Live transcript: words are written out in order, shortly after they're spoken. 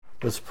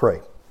Let's pray.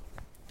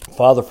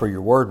 Father, for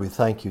your word, we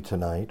thank you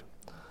tonight.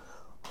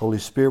 Holy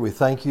Spirit, we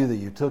thank you that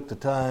you took the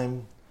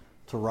time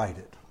to write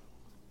it.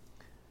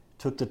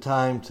 Took the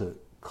time to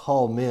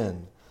call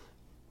men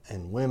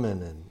and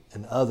women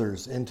and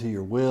others into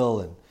your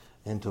will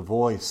and to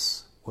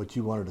voice what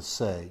you wanted to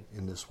say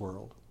in this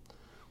world.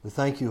 We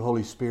thank you,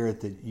 Holy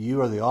Spirit, that you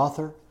are the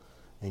author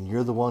and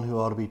you're the one who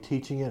ought to be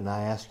teaching it, and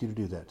I ask you to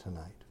do that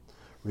tonight.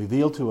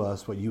 Reveal to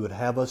us what you would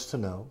have us to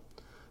know.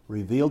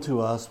 Reveal to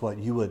us what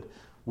you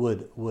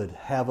would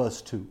have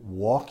us to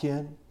walk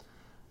in,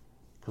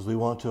 because we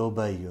want to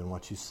obey you in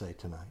what you say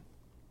tonight.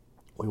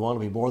 We want to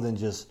be more than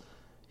just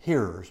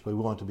hearers, but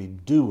we want to be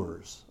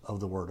doers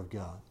of the Word of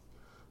God.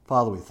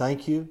 Father, we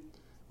thank you.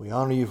 We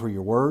honor you for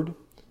your word.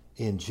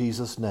 In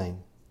Jesus' name,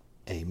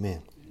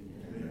 amen.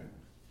 Amen.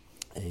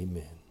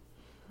 Amen.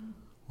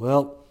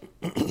 Well,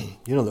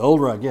 the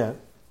older I get,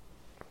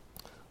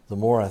 the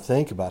more I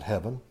think about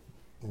heaven.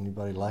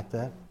 Anybody like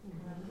that?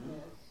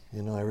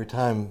 Every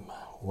time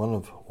one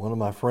of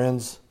my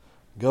friends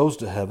goes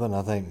to heaven,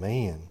 I think,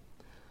 man,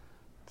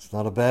 it's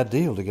not a bad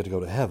deal to get to go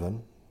to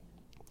heaven.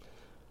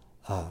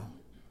 And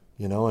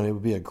it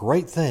would be a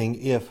great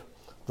thing if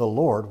the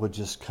Lord would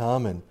just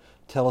come and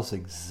tell us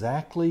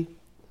exactly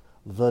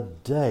the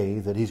day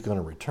that He's going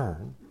to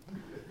return.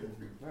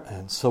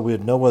 And so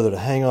we'd know whether to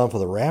hang on for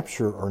the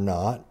rapture or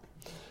not.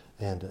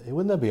 And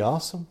wouldn't that be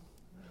awesome?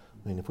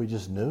 I mean, if we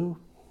just knew.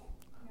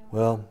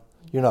 Well,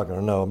 you're not going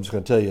to know. I'm just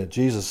going to tell you.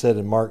 Jesus said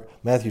in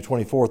Matthew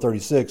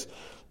 24:36,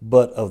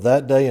 "But of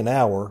that day and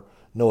hour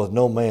knoweth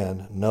no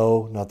man,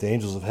 no, not the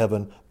angels of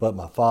heaven, but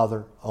my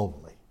Father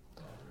only."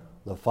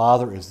 The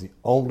Father is the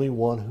only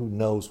one who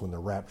knows when the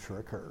rapture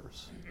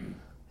occurs.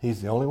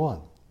 He's the only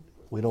one.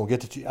 We don't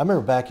get to. I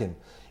remember back in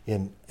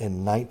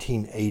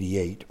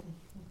 1988.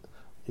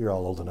 You're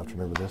all old enough to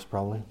remember this,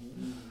 probably.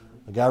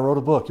 A guy wrote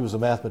a book. He was a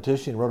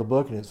mathematician. He wrote a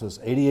book, and it says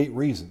 88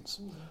 reasons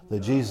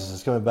that Jesus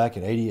is coming back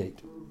in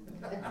 88.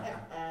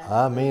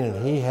 I mean,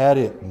 and he had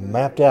it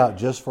mapped out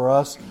just for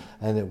us,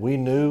 and that we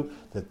knew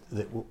that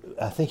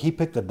I think he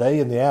picked the day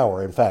and the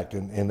hour, in fact,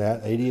 in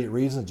that 88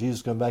 reasons, Jesus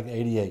is coming back in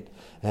 88.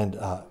 And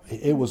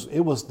it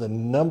was the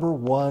number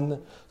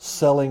one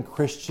selling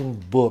Christian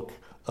book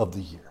of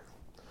the year.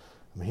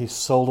 I mean, he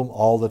sold them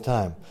all the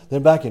time.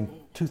 Then back in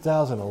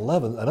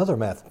 2011, another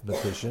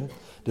mathematician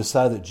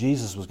decided that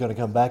Jesus was going to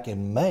come back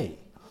in May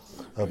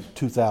of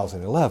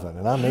 2011.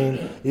 And I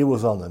mean, it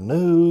was on the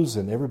news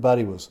and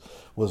everybody was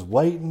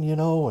waiting,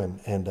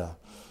 and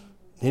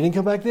he didn't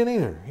come back then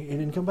either. He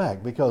didn't come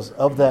back because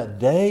of that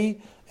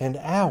day and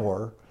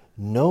hour,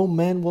 no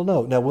man will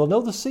know. Now, we'll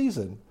know the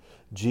season.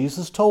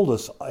 Jesus told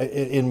us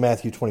in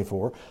Matthew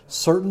 24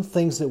 certain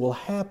things that will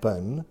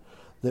happen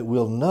that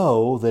we'll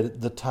know that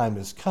the time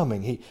is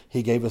coming.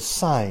 He gave us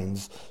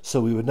signs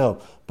so we would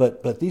know.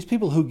 But these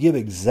people who give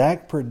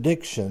exact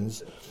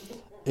predictions,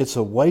 it's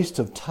a waste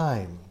of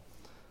time.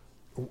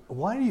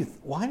 Why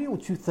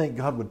don't you think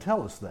God would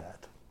tell us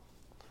that?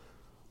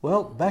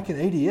 Well, back in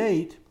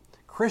 88,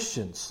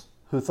 Christians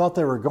who thought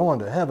they were going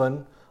to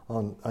heaven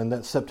on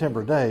that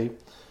September day,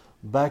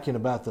 back in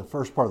about the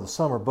first part of the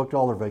summer, booked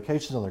all their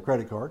vacations on their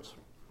credit cards.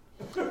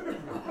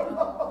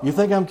 You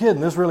think I'm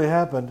kidding? This really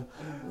happened.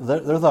 They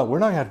thought, we're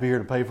not going to have to be here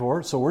to pay for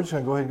it, so we're just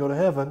going to go ahead and go to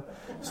heaven.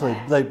 So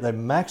they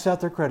maxed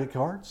out their credit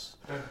cards.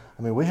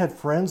 I mean, we had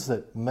friends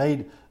that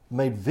made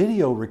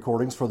video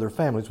recordings for their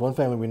families. One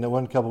family we know,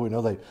 one couple we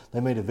know, they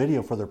made a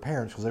video for their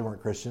parents because they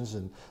weren't Christians,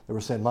 and they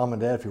were saying, "Mom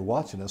and Dad, if you're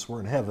watching us, we're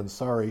in heaven.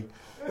 Sorry,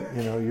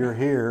 you're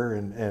here,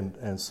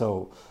 and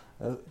so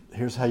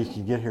here's how you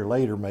can get here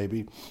later,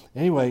 maybe."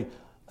 Anyway,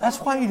 that's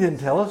why He didn't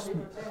tell us.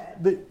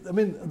 But, I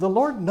mean, the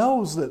Lord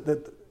knows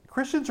that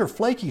Christians are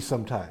flaky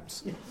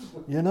sometimes,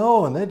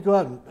 and they'd go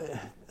out and,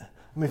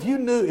 I mean, if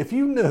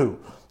you knew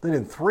that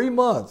in 3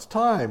 months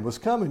time was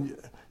coming,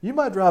 you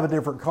might drive a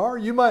different car,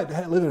 you might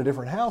live in a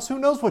different house, who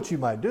knows what you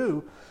might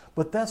do,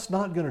 but that's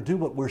not going to do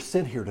what we're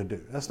sent here to do.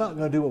 That's not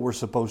going to do what we're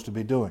supposed to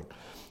be doing.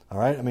 All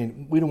right? I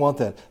mean, we don't want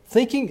that.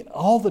 Thinking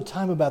all the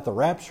time about the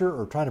rapture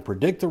or trying to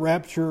predict the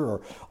rapture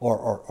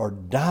or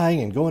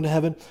dying and going to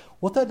heaven,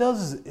 what that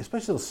does is,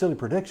 especially those silly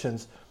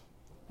predictions,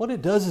 what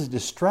it does is it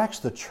distracts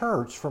the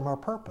church from our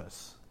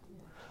purpose.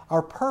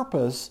 Our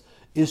purpose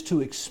is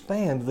to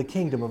expand the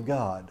kingdom of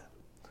God.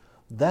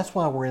 That's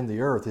why we're in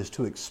the earth, is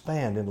to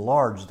expand,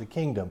 enlarge the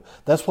kingdom.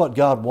 That's what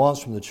God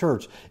wants from the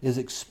church, is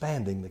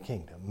expanding the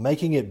kingdom,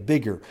 making it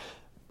bigger,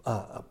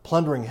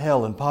 plundering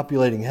hell and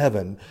populating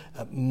heaven,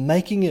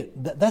 making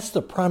it, that's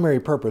the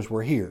primary purpose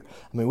we're here.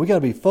 I mean, we got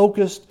to be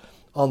focused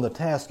on the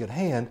task at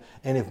hand,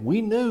 and if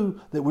we knew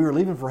that we were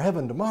leaving for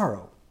heaven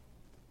tomorrow,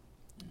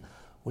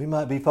 we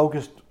might be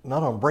focused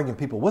not on bringing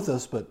people with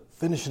us, but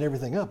finishing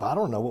everything up. I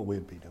don't know what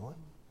we'd be doing.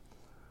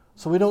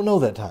 So we don't know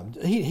that time.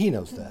 He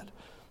knows that.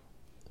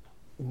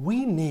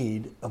 We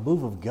need a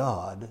move of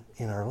God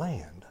in our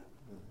land.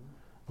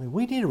 I mean,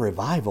 we need a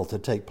revival to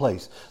take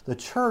place. The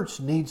church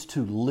needs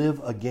to live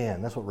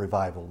again. That's what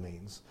revival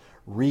means.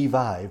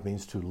 Revive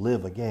means to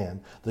live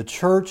again. The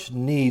church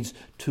needs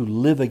to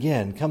live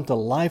again, come to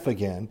life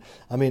again.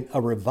 I mean,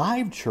 a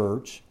revived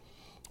church,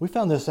 we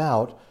found this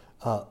out,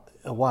 a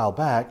while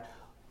back,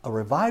 a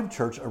revived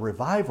church, a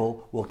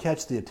revival will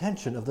catch the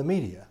attention of the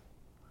media.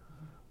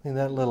 I mean,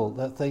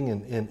 that thing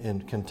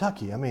in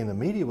Kentucky, I mean, the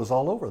media was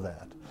all over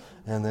that.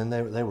 And then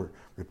they were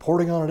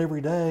reporting on it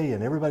every day,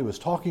 and everybody was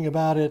talking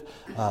about it.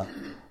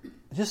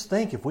 Just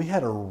think, if we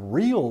had a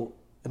real,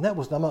 and that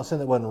was, I'm not saying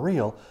that wasn't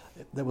real,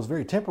 that was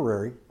very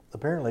temporary,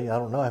 apparently. I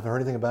don't know, I haven't heard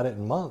anything about it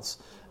in months.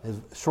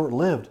 It's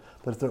short-lived,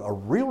 but if a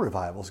real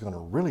revival is going to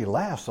really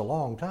last a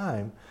long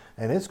time,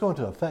 and it's going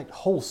to affect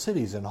whole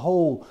cities and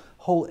whole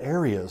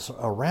areas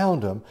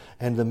around them,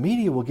 and the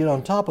media will get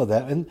on top of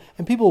that, and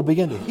people will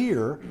begin to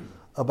hear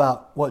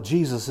about what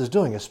Jesus is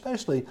doing,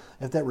 especially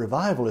if that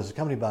revival is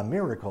accompanied by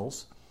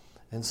miracles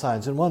and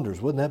signs and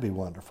wonders. Wouldn't that be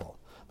wonderful?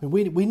 I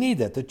mean, we need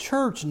that. The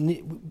church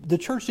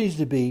needs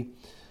to be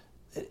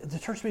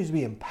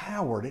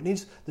empowered.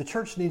 The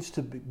church needs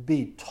to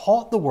be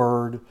taught the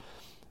Word,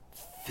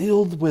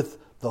 filled with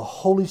the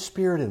Holy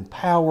Spirit and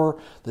power.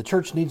 The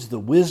church needs the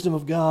wisdom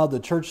of God. The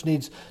church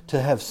needs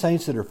to have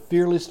saints that are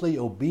fearlessly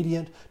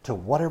obedient to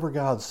whatever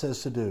God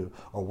says to do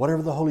or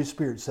whatever the Holy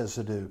Spirit says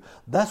to do.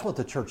 That's what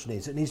the church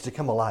needs. It needs to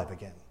come alive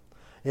again.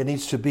 It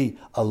needs to be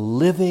a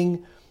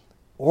living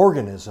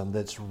organism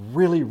that's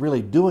really,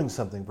 really doing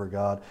something for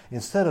God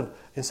instead of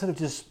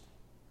just,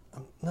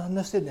 not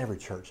necessarily in every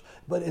church,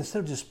 but instead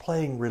of just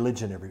playing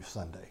religion every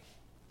Sunday.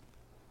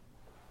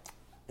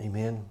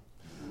 Amen.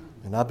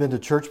 And I've been to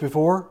church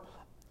before,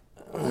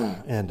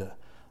 and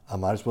I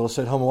might as well have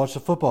stayed home and watched the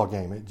football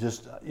game. It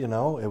just, it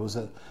was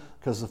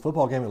because the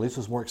football game at least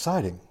was more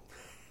exciting.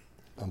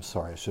 I'm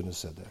sorry, I shouldn't have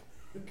said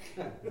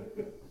that.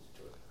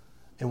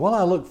 And while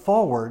I look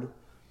forward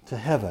to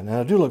heaven, and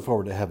I do look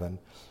forward to heaven,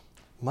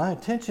 my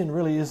attention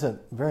really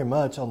isn't very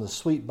much on the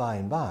sweet by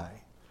and by.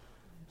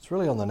 It's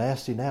really on the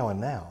nasty now and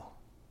now.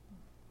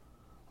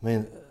 I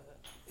mean,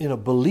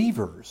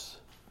 believers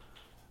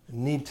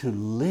need to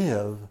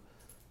live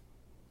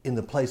in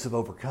the place of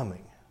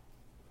overcoming.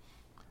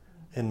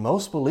 And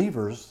most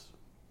believers,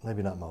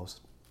 maybe not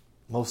most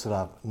that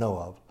I know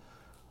of,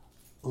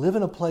 live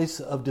in a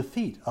place of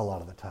defeat a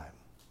lot of the time.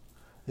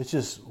 It's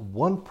just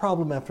one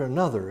problem after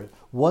another,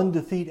 one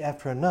defeat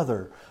after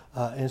another,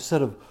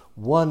 instead of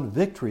one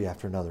victory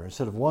after another,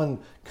 instead of one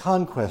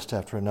conquest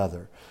after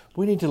another.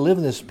 We need to live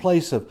in this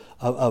place of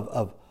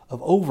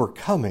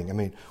overcoming. I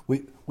mean,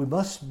 we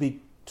must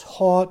be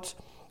taught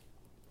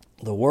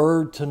the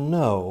Word to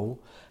know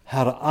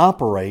how to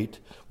operate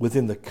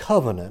within the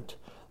covenant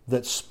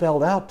that's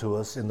spelled out to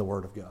us in the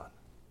Word of God.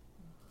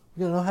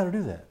 We've got to know how to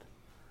do that.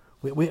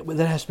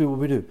 That has to be what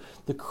we do.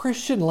 The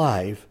Christian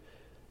life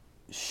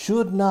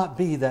should not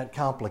be that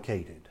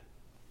complicated.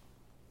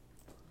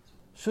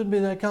 Shouldn't be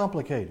that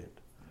complicated.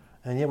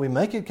 And yet we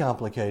make it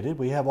complicated.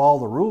 We have all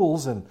the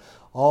rules and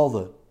all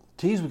the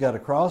T's we got to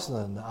cross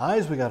and the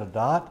I's we got to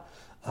dot.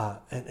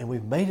 And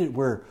we've made it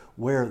where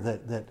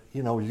that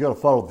you got to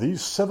follow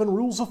these 7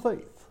 rules of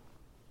faith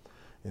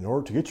in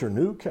order to get your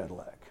new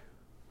Cadillac.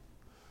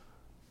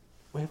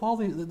 We have all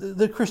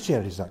the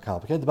Christianity is not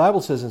complicated. The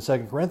Bible says in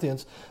 2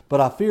 Corinthians,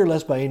 "But I fear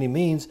lest by any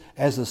means,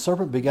 as the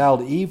serpent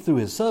beguiled Eve through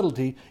his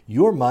subtlety,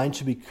 your mind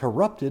should be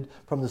corrupted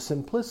from the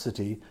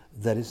simplicity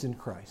that is in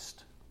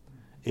Christ."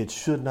 It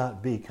should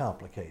not be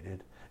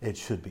complicated. It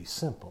should be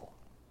simple.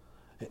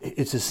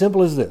 It's as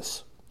simple as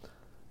this.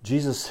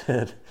 Jesus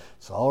said,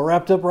 it's all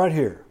wrapped up right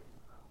here.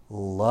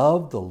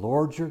 Love the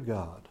Lord your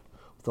God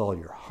with all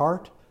your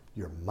heart,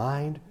 your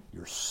mind,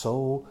 your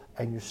soul,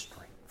 and your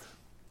strength.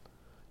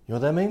 You know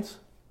what that means?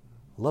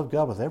 Love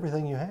God with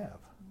everything you have.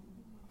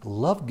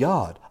 Love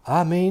God.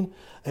 I mean,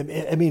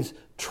 it means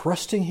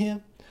trusting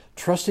Him,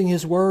 trusting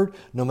His Word,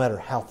 no matter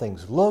how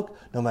things look,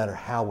 no matter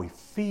how we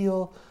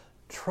feel,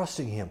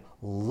 trusting Him,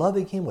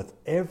 loving Him with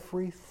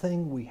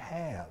everything we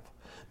have.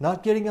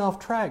 Not getting off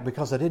track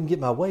because I didn't get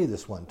my way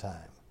this one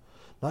time.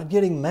 Not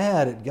getting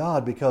mad at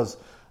God because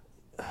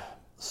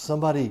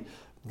somebody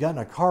got in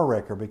a car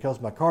wreck or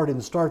because my car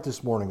didn't start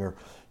this morning or,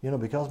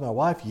 because my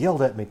wife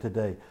yelled at me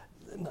today.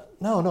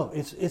 No.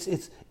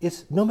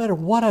 It's no matter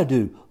what I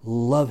do,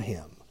 love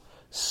Him.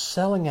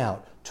 Selling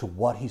out to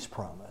what He's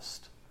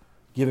promised.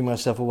 Giving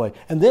myself away.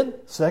 And then,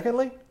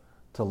 secondly,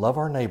 to love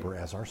our neighbor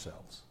as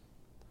ourselves.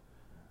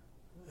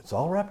 It's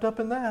all wrapped up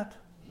in that.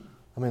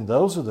 I mean,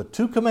 those are the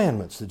 2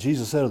 commandments that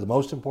Jesus said are the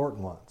most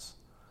important ones.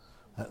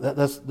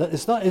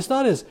 It's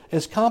not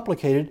as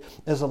complicated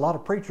as a lot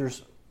of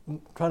preachers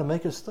try to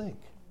make us think.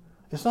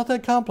 It's not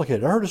that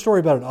complicated. I heard a story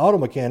about an auto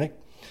mechanic.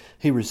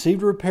 He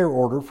received a repair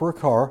order for a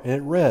car, and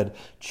it read,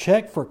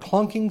 "Check for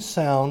clunking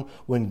sound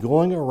when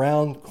going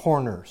around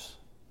corners."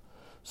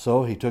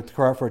 So he took the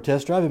car out for a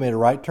test drive. He made a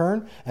right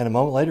turn, and a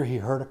moment later he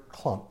heard a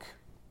clunk.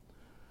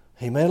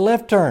 He made a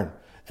left turn,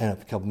 and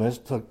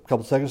a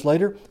couple seconds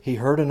later he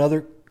heard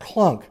another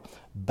clunk.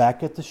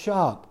 Back at the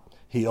shop,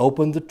 he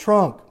opened the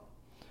trunk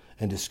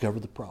and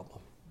discovered the problem.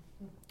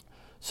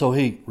 So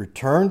he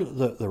returned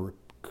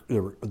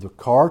the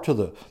car to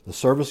the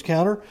service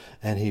counter,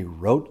 and he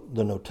wrote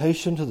the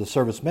notation to the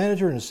service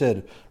manager and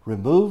said,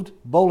 "Removed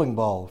bowling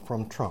ball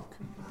from trunk."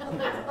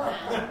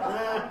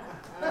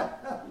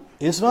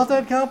 It's not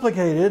that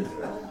complicated.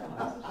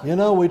 You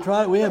know,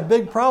 we have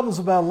big problems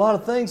about a lot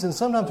of things, and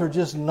sometimes they're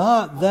just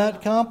not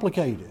that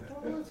complicated.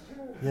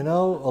 You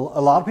know,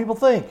 a lot of people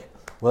think,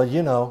 well,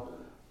 you know,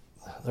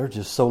 they're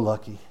just so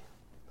lucky.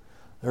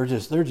 They're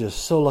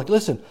just so lucky.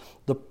 Listen,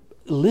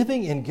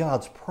 living in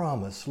God's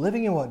promise,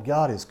 living in what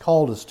God has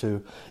called us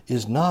to,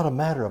 is not a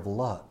matter of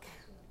luck.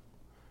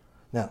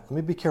 Now, let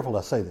me be careful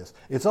I say this.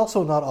 It's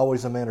also not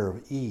always a matter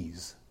of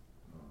ease.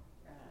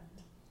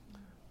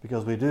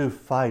 Because we do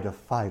fight a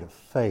fight of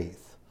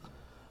faith.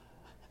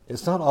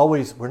 It's not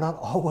always, we're not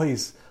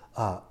always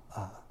able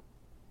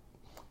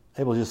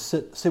to just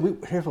sit. See,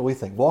 here's what we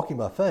think. Walking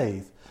by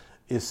faith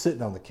is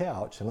sitting on the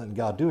couch and letting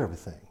God do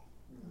everything.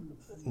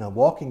 Now,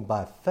 walking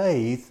by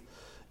faith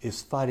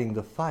is fighting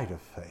the fight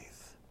of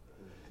faith.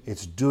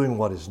 It's doing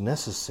what is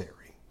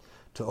necessary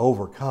to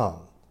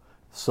overcome.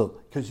 So,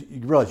 because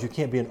you realize you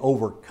can't be an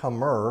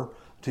overcomer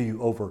till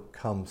you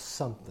overcome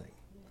something.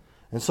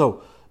 And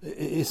so,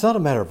 it's not a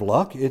matter of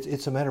luck.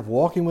 It's a matter of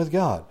walking with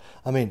God.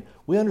 I mean,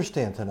 we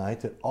understand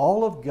tonight that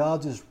all of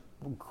God's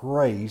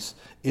grace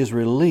is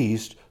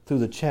released through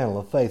the channel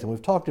of faith. And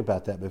we've talked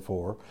about that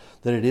before,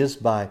 that it is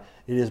by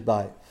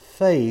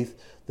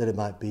faith that it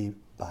might be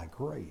by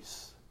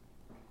grace.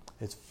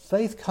 It's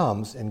faith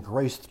comes and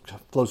grace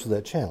flows through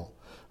that channel.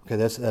 Okay,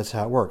 that's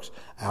how it works.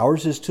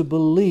 Ours is to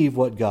believe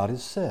what God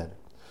has said.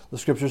 The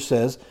Scripture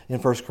says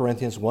in 1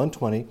 Corinthians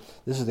 1:20,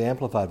 this is the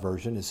Amplified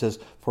Version, it says,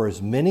 "For as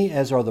many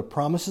as are the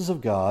promises of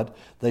God,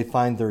 they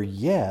find their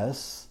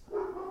yes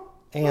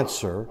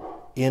answer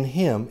in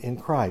Him, in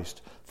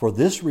Christ. For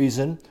this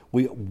reason,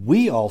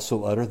 we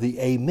also utter the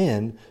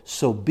Amen,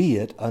 so be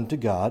it unto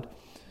God,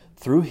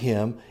 through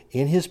Him,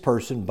 in His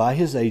person, by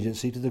His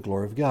agency, to the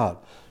glory of God."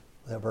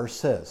 That verse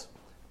says,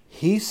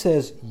 He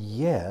says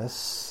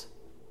yes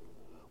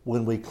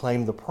when we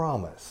claim the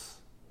promise.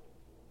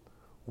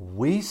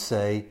 We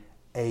say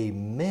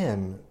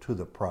amen to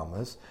the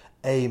promise.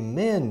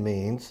 Amen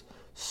means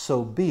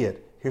so be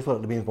it. Here's what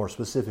it means more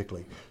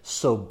specifically.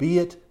 So be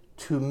it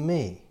to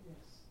me.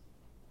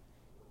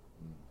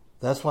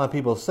 That's why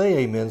people say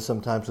amen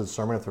sometimes to the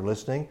sermon if they're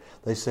listening.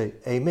 They say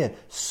amen.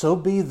 So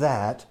be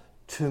that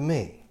to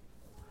me.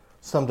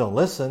 Some don't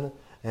listen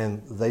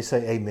and they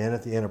say amen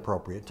at the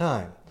inappropriate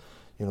time.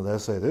 You know, they'll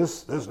say,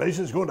 this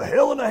nation's going to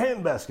hell in a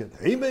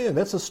handbasket. Amen.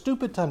 That's a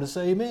stupid time to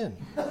say amen.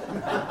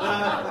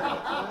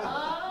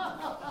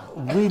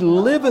 We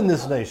live in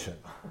this nation.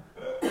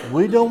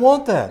 We don't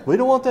want that. We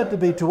don't want that to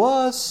be to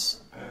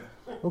us.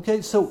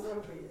 Okay,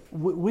 so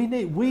we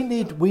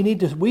need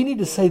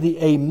to say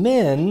the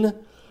amen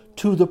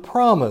to the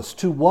promise,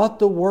 to what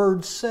the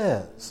Word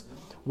says.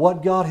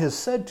 What God has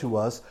said to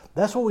us,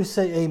 that's what we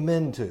say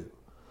amen to.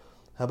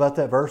 How about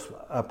that verse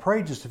I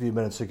prayed just a few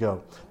minutes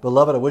ago?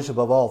 Beloved, I wish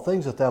above all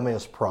things that thou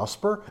mayest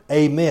prosper.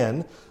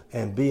 Amen.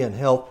 And be in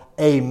health.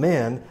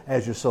 Amen.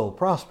 As your soul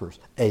prospers.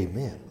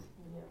 Amen.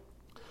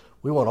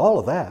 We want all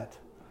of that.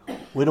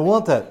 We don't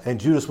want that. And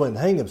Judas went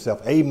and hanged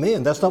himself.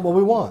 Amen. That's not what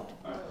we want.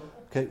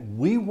 Okay.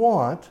 We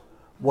want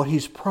what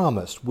He's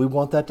promised. We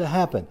want that to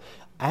happen.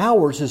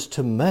 Ours is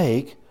to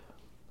make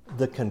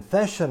the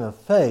confession of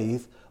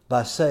faith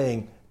by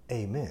saying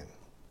amen.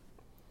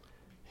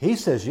 He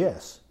says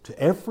yes to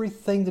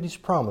everything that He's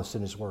promised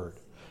in His Word.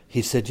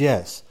 He said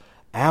yes.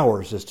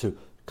 Ours is to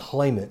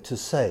claim it, to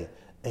say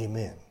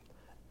amen.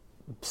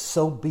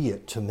 So be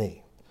it to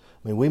me.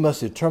 I mean, we must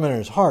determine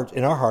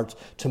in our hearts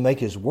to make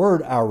His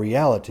Word our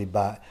reality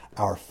by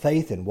our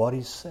faith in what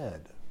He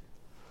said.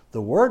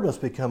 The Word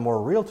must become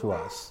more real to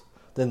us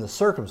than the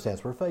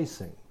circumstance we're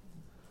facing.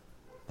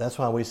 That's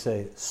why we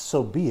say,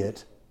 so be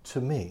it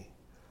to me.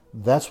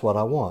 That's what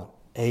I want.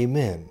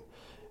 Amen.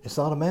 It's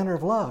not a matter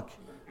of luck.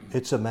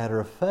 It's a matter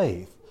of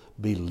faith,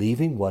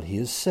 believing what He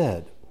has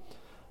said.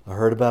 I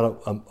heard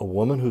about a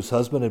woman whose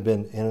husband had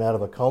been in and out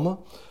of a coma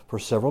for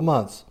several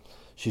months.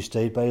 She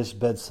stayed by his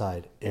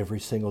bedside every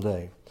single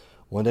day.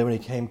 One day when he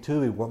came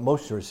to, he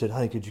motioned her and said,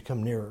 "Honey, could you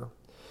come nearer?"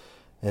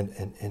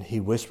 And he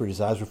whispered,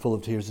 his eyes were full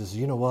of tears. He says,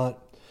 "You know what?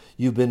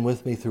 You've been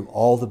with me through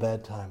all the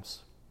bad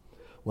times.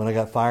 When I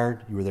got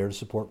fired, you were there to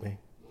support me.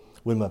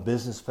 When my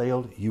business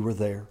failed, you were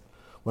there.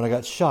 When I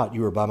got shot,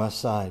 you were by my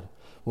side.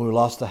 When we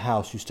lost the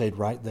house, you stayed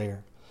right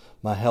there.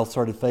 My health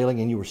started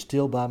failing, and you were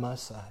still by my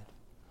side.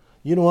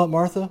 You know what,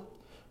 Martha?"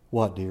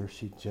 "What, dear?"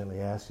 she gently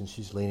asked, and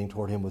she's leaning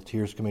toward him with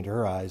tears coming to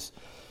her eyes.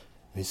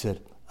 And he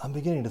said, "I'm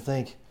beginning to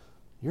think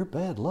you're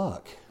bad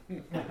luck."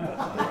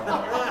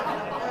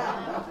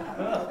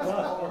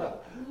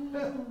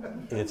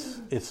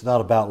 It's not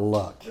about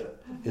luck.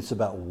 It's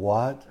about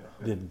what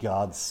did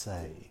God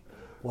say?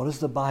 What does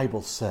the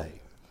Bible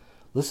say?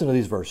 Listen to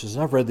these verses.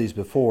 I've read these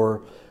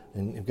before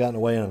and have gotten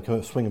away, and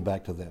I'm swinging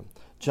back to them.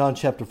 John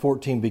chapter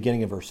 14,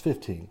 beginning in verse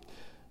 15.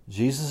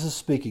 Jesus is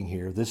speaking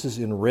here. This is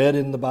in red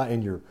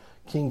in your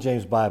King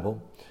James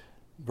Bible.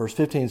 Verse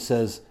 15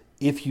 says,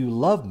 "If you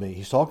love me,"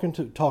 he's talking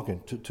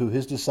to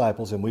his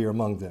disciples, and we are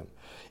among them.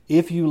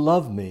 "If you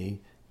love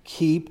me,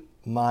 keep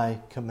my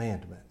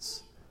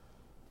commandments."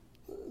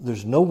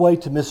 There's no way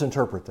to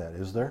misinterpret that,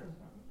 is there?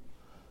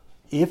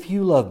 If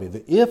you love me.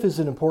 The if is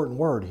an important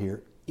word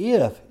here.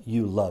 If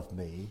you love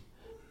me,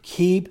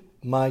 keep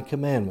my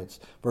commandments.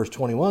 Verse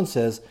 21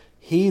 says,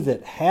 he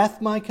that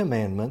hath my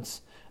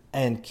commandments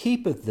and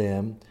keepeth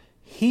them,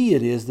 he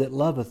it is that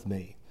loveth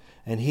me.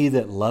 And he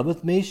that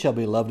loveth me shall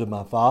be loved of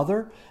my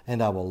Father,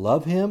 and I will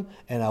love him,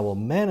 and I will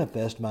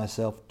manifest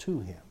myself to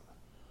him.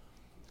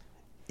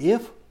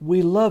 If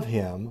we love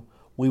him,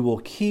 we will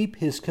keep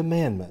his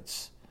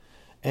commandments.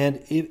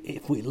 And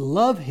if we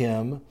love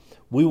him,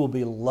 we will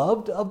be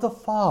loved of the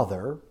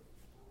Father.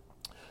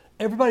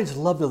 Everybody's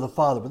loved of the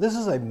Father, but this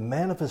is a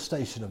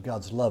manifestation of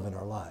God's love in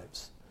our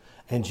lives.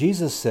 And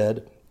Jesus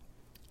said,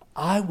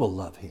 I will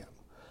love him,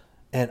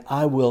 and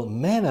I will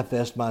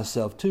manifest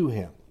myself to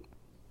him.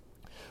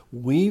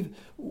 We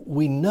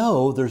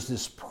know there's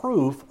this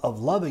proof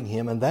of loving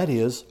him, and that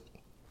is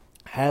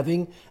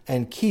having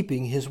and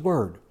keeping his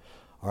word.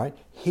 All right?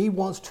 He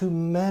wants to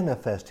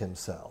manifest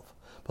himself,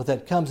 but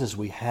that comes as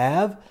we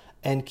have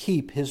and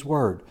keep his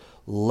word.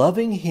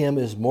 Loving him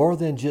is more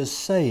than just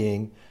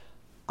saying,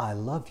 I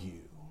love you.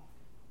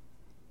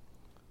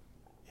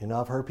 You know,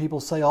 I've heard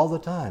people say all the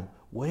time,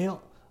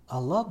 well, I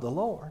love the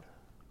Lord.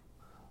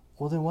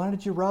 Well, then why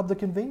did you rob the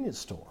convenience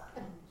store?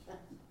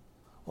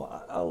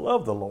 Well, I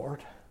love the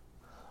Lord.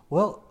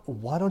 Well,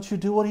 why don't you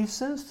do what he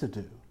says to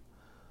do?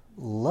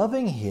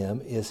 Loving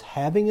him is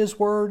having his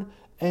word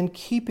and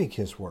keeping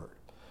his word.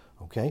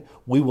 Okay?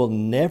 We will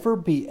never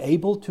be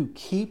able to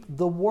keep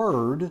the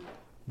word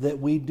that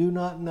we do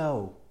not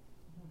know.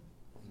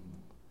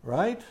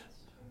 Right?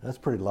 That's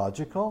pretty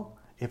logical.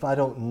 If I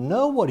don't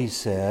know what he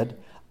said,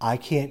 I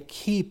can't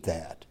keep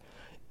that.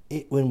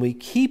 When we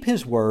keep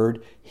his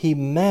word, he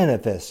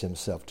manifests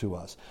himself to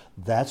us.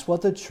 That's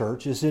what the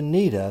church is in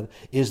need of,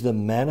 is the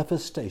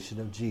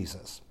manifestation of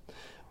Jesus.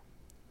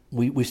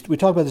 We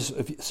talked about this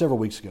several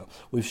weeks ago.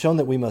 We've shown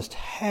that we must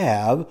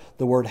have.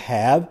 The word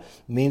have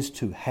means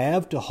to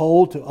have, to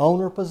hold, to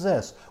own, or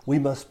possess. We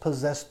must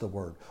possess the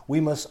word. We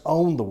must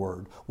own the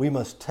word. We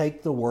must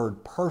take the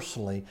word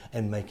personally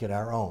and make it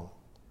our own.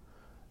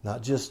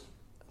 Not just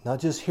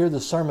hear the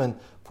sermon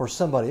for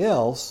somebody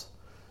else.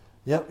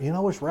 Yep, I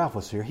wish Ralph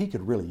was here. He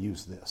could really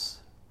use this.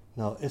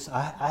 No,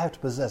 I have to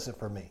possess it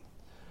for me.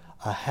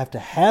 I have to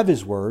have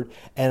his word,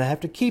 and I have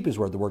to keep his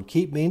word. The word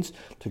keep means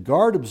to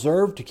guard,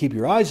 observe, to keep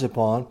your eyes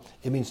upon.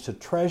 It means to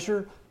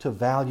treasure, to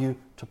value,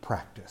 to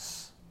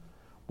practice.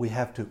 We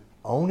have to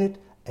own it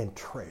and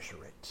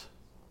treasure it.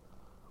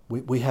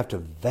 We have to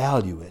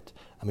value it.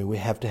 We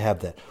have to have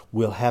that.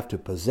 We'll have to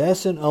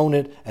possess and own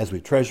it as we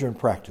treasure and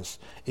practice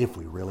if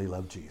we really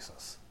love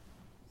Jesus.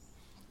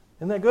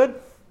 Isn't that good?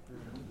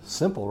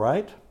 Simple,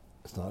 right?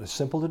 It's not as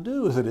simple to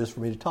do as it is for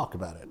me to talk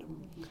about it.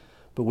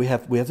 But we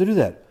have to do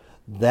that.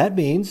 That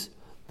means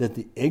that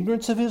the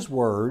ignorance of his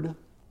word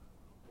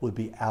would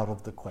be out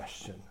of the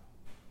question.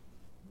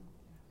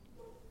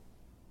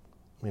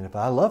 If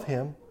I love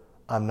him,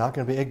 I'm not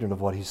going to be ignorant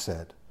of what he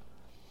said.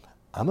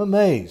 I'm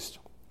amazed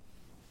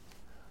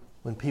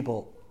when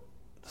people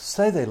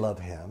say they love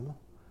him,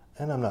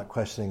 and I'm not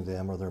questioning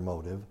them or their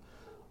motive,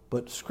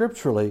 but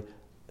scripturally,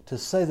 to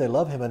say they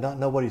love him and not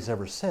know what he's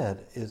ever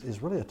said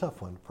is really a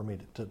tough one for me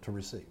to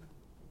receive.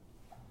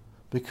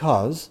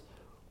 Because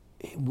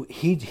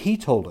he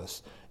told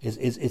us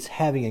it's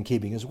having and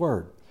keeping his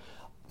word.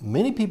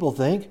 Many people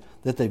think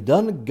that they've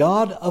done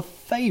God a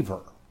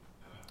favor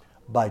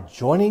by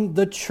joining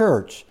the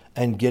church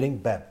and getting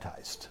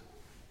baptized.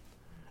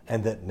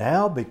 And that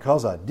now,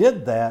 because I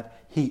did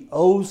that, he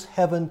owes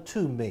heaven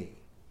to me.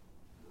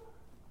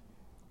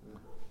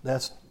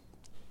 That's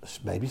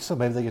maybe so.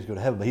 Maybe they get to go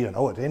to heaven, but he doesn't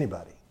owe it to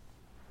anybody.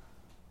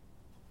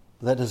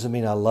 But that doesn't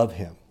mean I love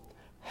him.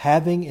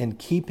 Having and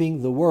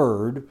keeping the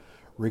word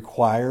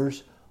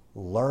requires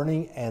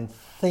learning and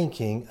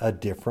thinking a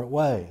different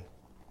way.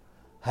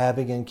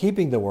 Having and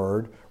keeping the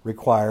word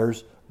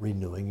requires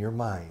renewing your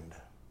mind,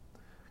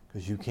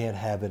 because you can't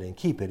have it and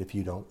keep it if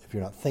you're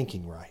not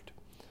thinking right.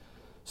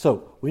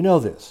 So we know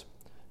this.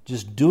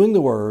 Just doing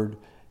the word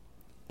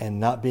and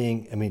not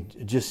being,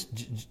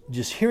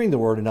 just hearing the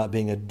word and not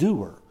being a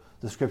doer,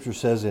 the scripture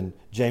says in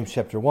James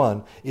chapter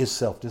 1, is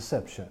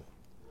self-deception.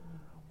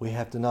 We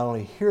have to not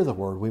only hear the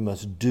word, we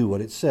must do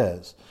what it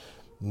says.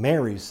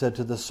 Mary said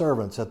to the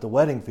servants at the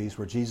wedding feast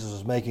where Jesus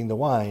was making the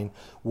wine,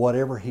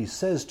 whatever he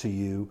says to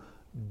you,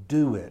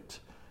 do it.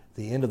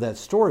 The end of that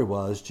story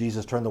was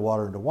Jesus turned the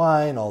water into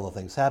wine, all the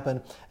things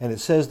happened, and it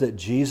says that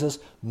Jesus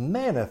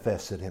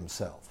manifested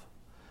himself.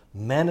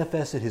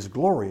 Manifested his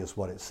glory is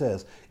what it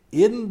says.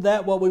 Isn't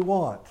that what we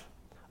want?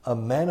 A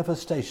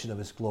manifestation of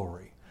his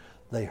glory.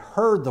 They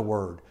heard the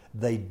word,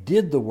 they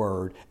did the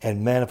word,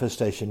 and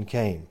manifestation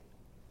came.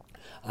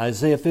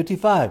 Isaiah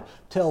 55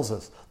 tells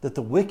us that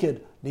the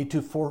wicked need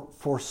to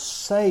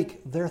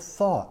forsake their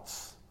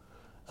thoughts.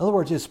 In other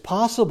words, it's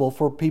possible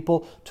for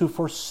people to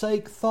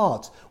forsake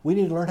thoughts. We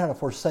need to learn how to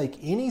forsake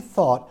any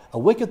thought. A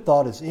wicked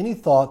thought is any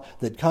thought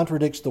that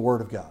contradicts the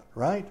Word of God,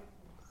 right?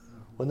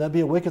 Wouldn't that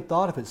be a wicked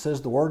thought if it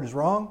says the Word is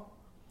wrong?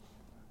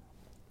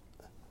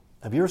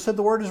 Have you ever said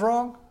the Word is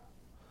wrong?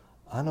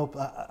 I know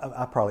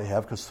I probably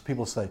have, because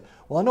people say,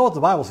 well, I know what the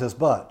Bible says,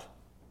 but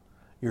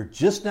you're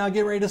just now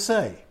getting ready to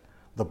say,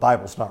 the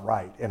Bible's not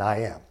right, and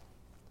I am.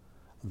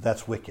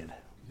 That's wicked.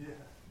 Yeah.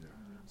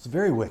 It's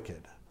very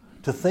wicked.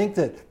 To think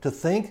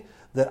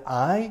that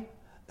I'm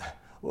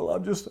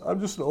just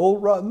an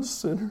old rotten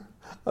sinner.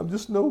 I'm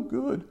just no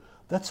good.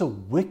 That's a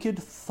wicked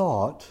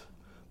thought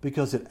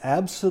because it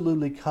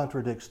absolutely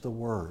contradicts the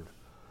Word.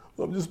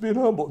 I'm just being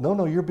humble.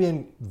 No, you're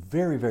being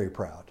very, very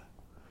proud.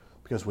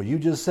 Because what you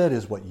just said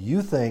is what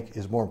you think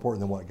is more important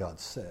than what God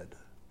said.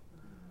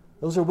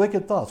 Those are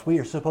wicked thoughts. We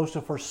are supposed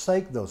to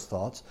forsake those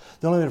thoughts.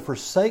 The only way to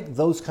forsake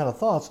those kind of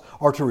thoughts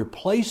are to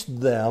replace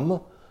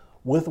them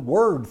with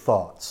Word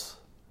thoughts.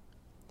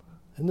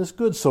 Isn't this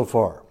good so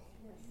far?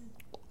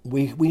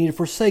 We need to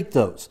forsake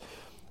those.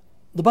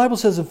 The Bible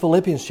says in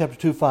Philippians chapter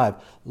 2:5,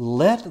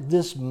 let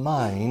this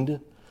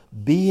mind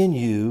be in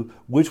you,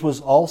 which was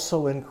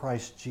also in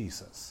Christ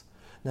Jesus.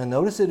 Now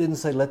notice it didn't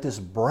say let this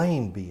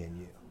brain be in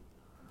you.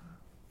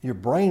 Your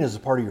brain is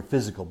a part of your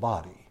physical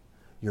body.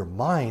 Your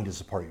mind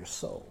is a part of your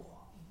soul.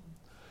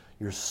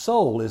 Your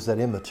soul is that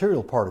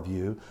immaterial part of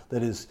you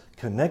that is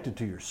connected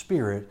to your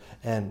spirit,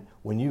 and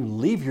when you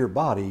leave your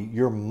body,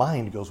 your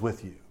mind goes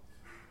with you,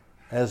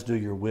 as do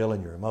your will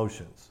and your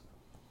emotions.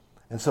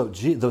 And so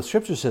the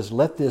Scripture says,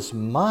 let this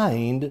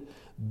mind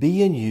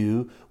be in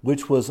you,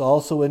 which was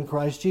also in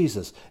Christ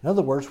Jesus. In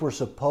other words, we're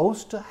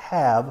supposed to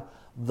have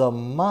the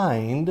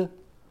mind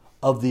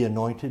of the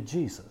anointed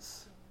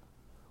Jesus.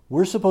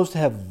 We're supposed to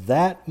have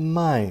that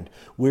mind.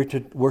 We're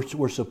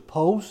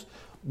supposed,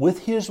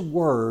 with His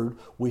Word,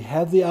 we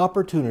have the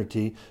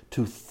opportunity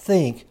to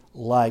think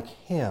like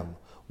Him.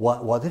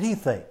 What did He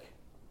think?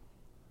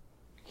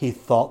 He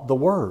thought the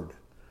Word.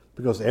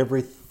 Because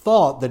every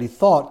thought that He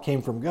thought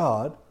came from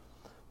God.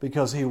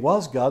 Because He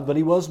was God, but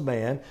He was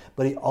man.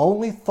 But He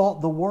only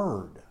thought the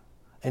Word.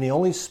 And He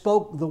only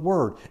spoke the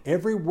Word.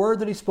 Every word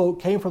that He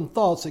spoke came from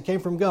thoughts that came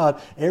from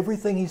God.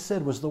 Everything He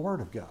said was the Word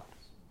of God.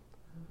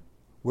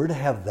 We're to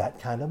have that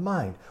kind of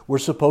mind. We're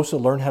supposed to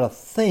learn how to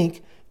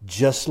think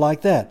just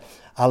like that.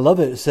 I love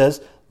it. It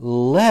says,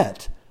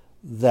 let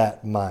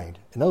that mind.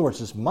 In other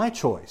words, it's my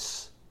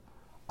choice.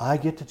 I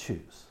get to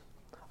choose.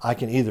 I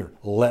can either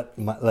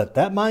let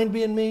that mind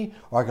be in me,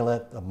 or I can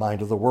let the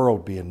mind of the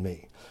world be in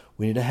me.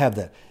 We need to have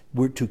that.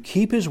 We're to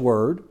keep His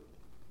Word,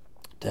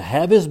 to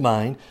have His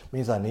mind,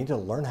 means I need to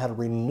learn how to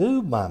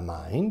renew my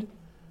mind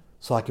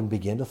so I can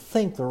begin to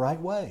think the right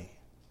way.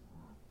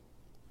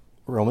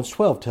 Romans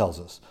 12 tells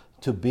us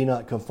to be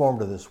not conformed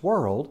to this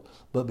world,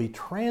 but be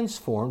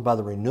transformed by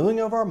the renewing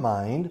of our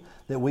mind,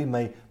 that we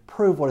may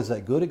prove what is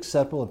that good,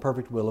 acceptable, and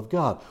perfect will of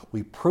God.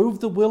 We prove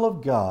the will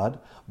of God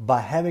by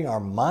having our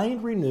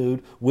mind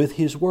renewed with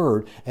His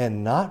Word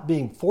and not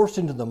being forced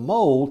into the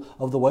mold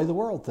of the way the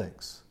world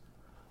thinks.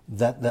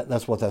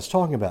 That's what that's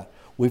talking about.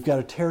 We've got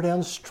to tear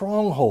down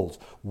strongholds,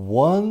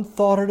 one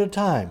thought at a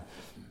time.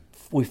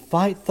 We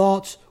fight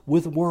thoughts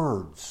with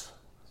words,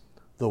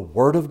 the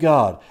Word of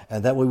God,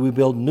 and that way we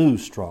build new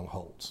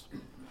strongholds.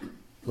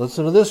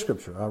 Listen to this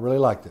scripture. I really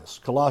like this.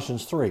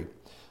 Colossians 3,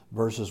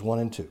 verses 1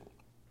 and 2.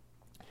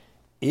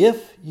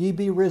 If ye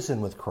be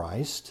risen with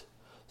Christ,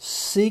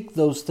 seek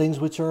those things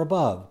which are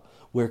above,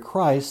 where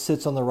Christ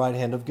sits on the right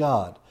hand of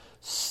God.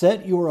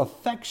 Set your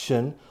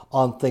affection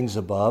on things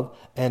above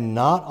and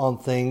not on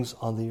things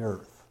on the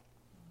earth.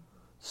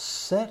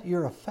 Set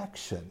your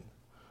affection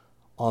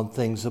on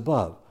things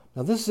above.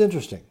 Now this is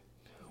interesting.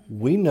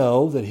 We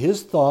know that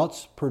His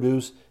thoughts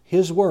produce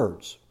His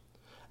words.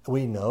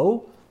 We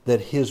know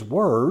that His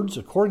words,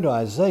 according to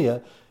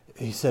Isaiah,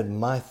 He said,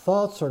 my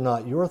thoughts are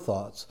not your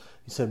thoughts.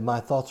 He said, my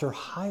thoughts are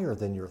higher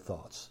than your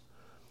thoughts.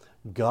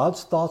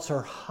 God's thoughts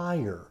are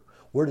higher.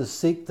 We're to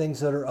seek things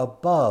that are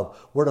above.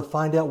 We're to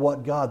find out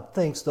what God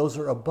thinks. Those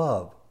are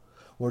above.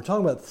 When we're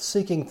talking about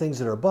seeking things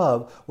that are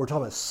above, we're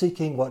talking about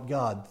seeking what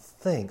God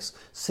thinks,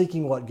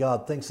 seeking what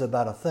God thinks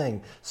about a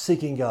thing,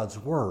 seeking God's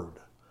Word.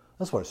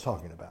 That's what it's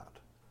talking about.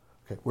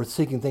 Okay, we're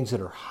seeking things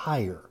that are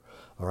higher.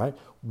 All right?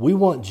 We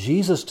want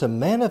Jesus to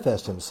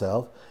manifest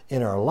Himself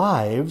in our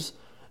lives,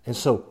 and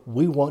so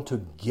we want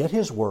to get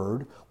His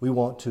Word. We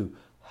want to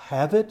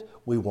have it.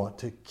 We want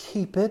to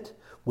keep it.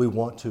 We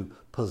want to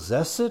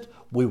possess it.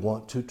 We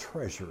want to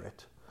treasure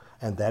it.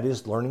 And that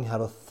is learning how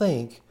to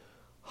think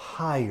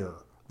higher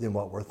than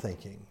what we're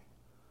thinking.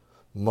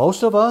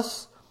 Most of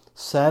us,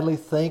 sadly,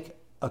 think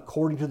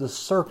according to the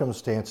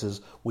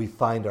circumstances we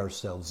find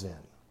ourselves in.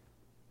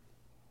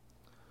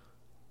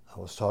 I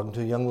was talking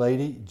to a young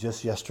lady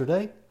just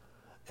yesterday,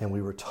 and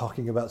we were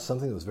talking about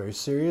something that was very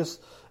serious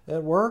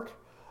at work,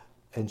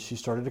 and she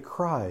started to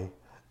cry.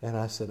 And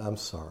I said, I'm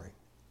sorry.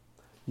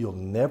 You'll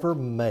never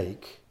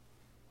make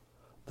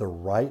the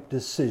right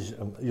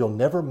decision. You'll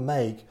never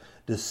make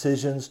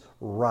decisions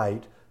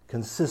right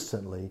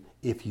consistently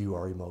if you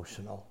are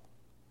emotional.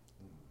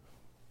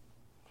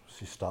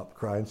 She stopped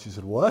crying. She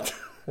said, what?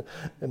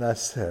 And I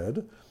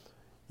said,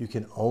 you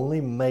can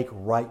only make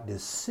right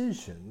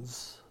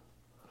decisions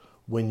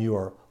when you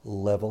are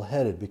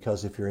level-headed.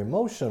 Because if you're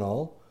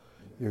emotional,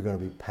 you're going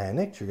to be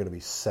panicked, you're going to be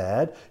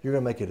sad, you're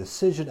going to make a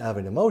decision out of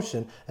an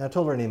emotion. And I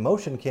told her an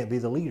emotion can't be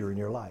the leader in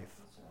your life.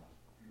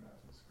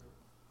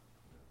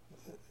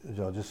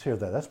 Y'all just hear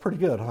that? That's pretty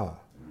good, huh?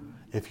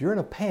 If you're in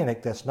a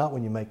panic, that's not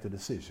when you make the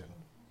decision.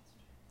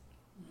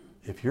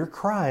 If you're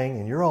crying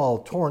and you're all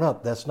torn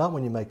up, that's not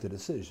when you make the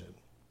decision.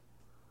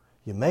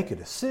 You make a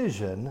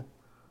decision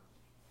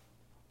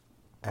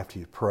after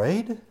you've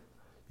prayed,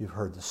 you've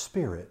heard the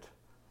Spirit.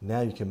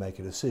 Now you can make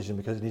a decision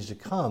because it needs to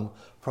come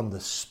from the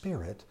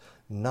Spirit,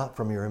 not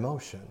from your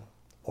emotion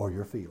or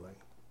your feeling.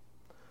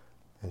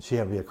 And she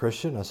happened to be a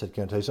Christian. I said,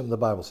 can I tell you something the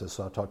Bible says?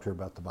 So I talked to her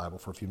about the Bible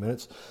for a few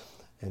minutes.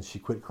 And she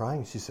quit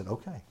crying. She said,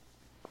 okay,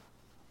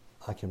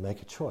 I can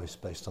make a choice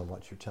based on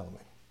what you're telling me.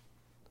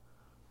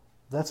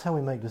 That's how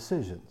we make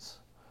decisions.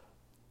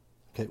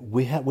 Okay,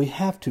 we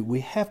have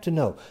to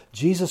know.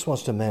 Jesus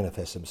wants to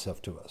manifest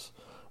himself to us.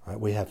 Right?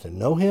 We have to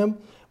know him.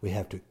 We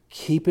have to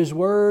keep his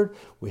word.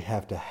 We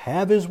have to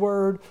have his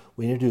word.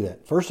 We need to do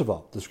that. First of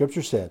all, the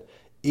scripture said,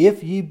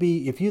 if you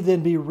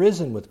then be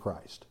risen with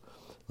Christ.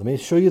 Let me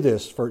show you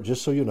this,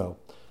 just so you know.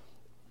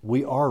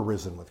 We are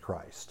risen with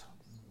Christ.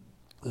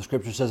 The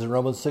scripture says in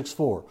Romans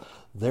 6:4,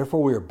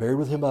 therefore we are buried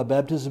with him by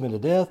baptism into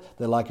death,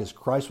 that like as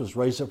Christ was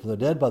raised up from the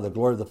dead by the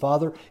glory of the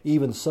Father,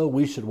 even so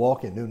we should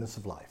walk in newness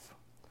of life.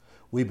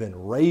 We've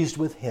been raised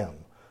with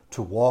him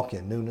to walk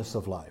in newness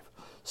of life.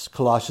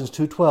 Colossians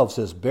 2:12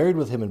 says, buried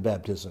with him in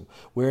baptism,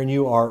 wherein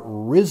you are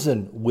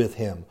risen with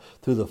him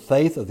through the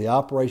faith of the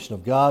operation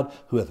of God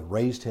who hath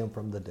raised him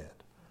from the dead.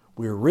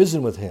 We are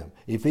risen with him.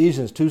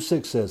 Ephesians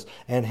 2:6 says,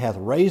 and hath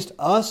raised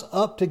us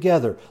up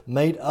together,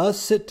 made us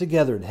sit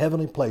together in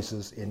heavenly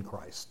places in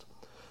Christ.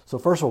 So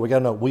first of all, we got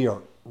to know we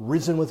are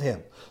risen with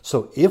him.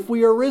 So if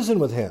we are risen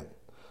with him,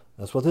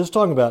 that's what this is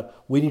talking about,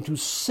 we need to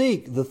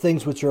seek the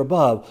things which are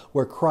above,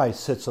 where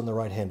Christ sits on the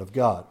right hand of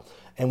God.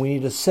 And we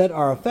need to set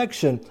our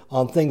affection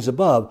on things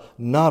above,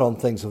 not on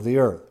things of the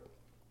earth.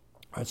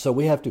 All right, so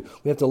we have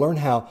to learn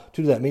how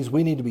to do that. It means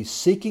we need to be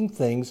seeking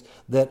things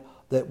that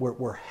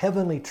where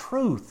heavenly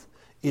truth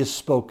is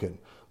spoken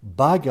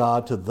by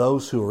God to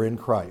those who are in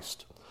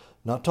Christ.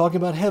 Not talking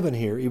about heaven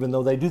here, even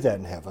though they do that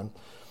in heaven.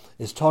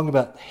 It's talking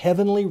about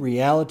heavenly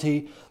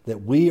reality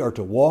that we are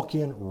to walk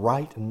in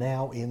right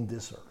now in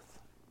this earth.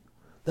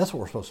 That's what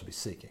we're supposed to be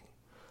seeking.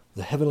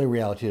 The heavenly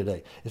reality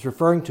today. It's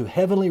referring to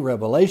heavenly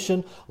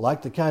revelation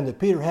like the kind that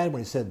Peter had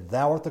when he said,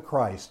 thou art the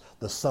Christ,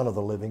 the Son of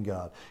the living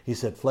God. He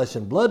said, flesh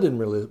and blood didn't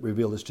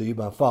reveal this to you,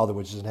 my Father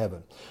which is in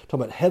heaven.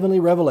 Talking about heavenly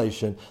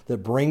revelation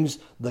that brings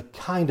the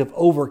kind of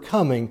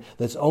overcoming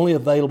that's only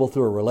available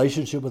through a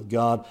relationship with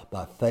God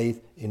by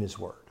faith in his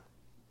word.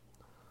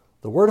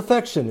 The word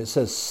affection, it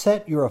says,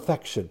 set your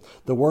affection.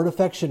 The word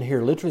affection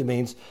here literally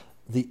means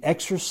the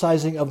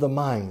exercising of the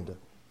mind,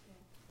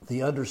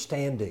 the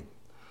understanding,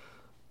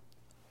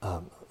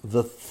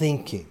 the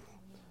thinking.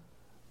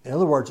 In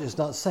other words, it's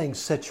not saying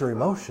set your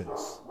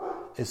emotions.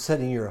 It's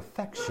setting your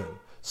affection,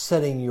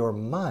 setting your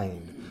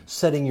mind,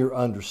 setting your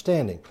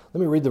understanding.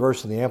 Let me read the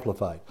verse in the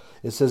Amplified.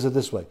 It says it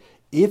this way.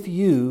 If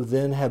you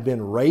then have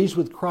been raised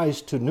with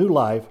Christ to new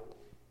life,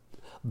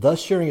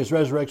 thus sharing his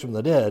resurrection from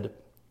the dead,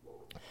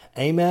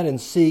 aim at and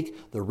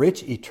seek the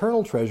rich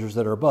eternal treasures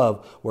that are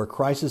above, where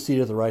Christ is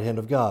seated at the right hand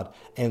of God,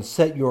 and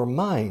set your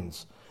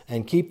minds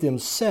and keep them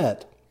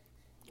set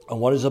on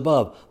what is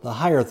above, the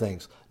higher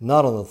things,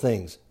 not on the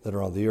things that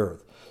are on the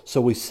earth. So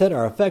we set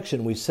our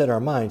affection, we set our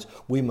minds.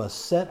 We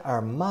must set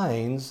our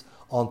minds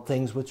on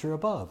things which are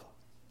above.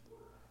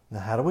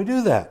 Now, how do we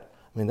do that?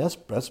 I mean, that's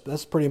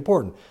pretty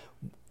important.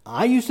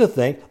 I used to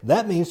think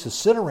that means to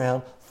sit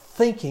around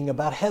thinking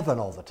about heaven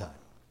all the time.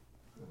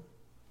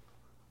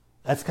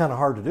 That's kind of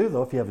hard to do,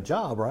 though, if you have a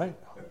job, right?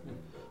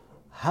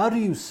 How do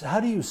you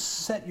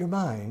set your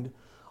mind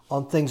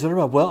on things that are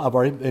above? Well, I've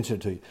already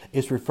mentioned it to you.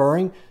 It's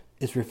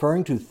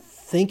referring to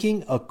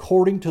thinking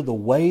according to the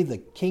way the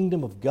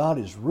kingdom of God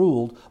is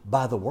ruled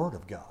by the Word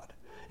of God.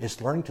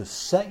 It's learning to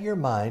set your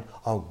mind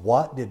on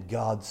what did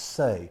God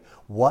say?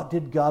 What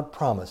did God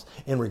promise?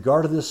 In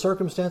regard to this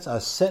circumstance, I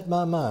set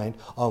my mind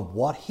on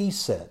what He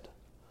said,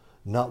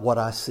 not what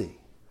I see,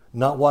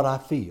 not what I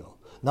feel,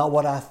 not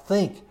what I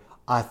think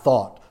I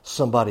thought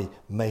somebody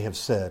may have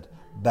said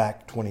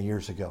back 20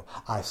 years ago.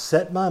 I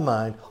set my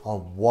mind on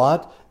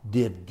what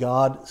did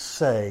God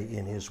say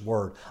in His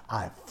Word.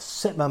 I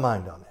set my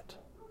mind on it.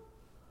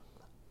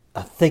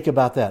 I think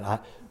about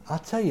that. I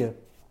tell you,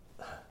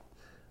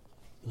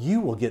 you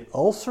will get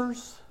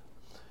ulcers.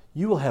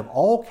 You will have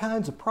all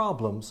kinds of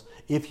problems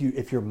if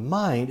your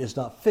mind is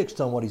not fixed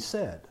on what He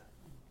said.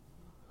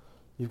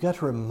 You've got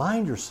to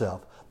remind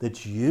yourself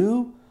that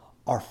you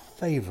are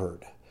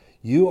favored.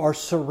 You are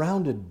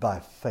surrounded by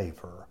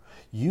favor.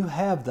 You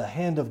have the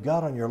hand of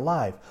God on your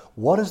life.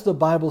 What does the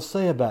Bible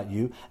say about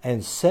you?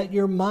 And set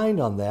your mind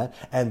on that.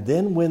 And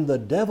then when the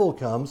devil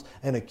comes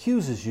and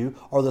accuses you,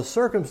 or the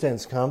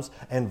circumstance comes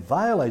and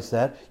violates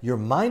that, your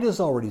mind is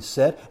already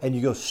set and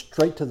you go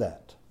straight to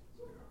that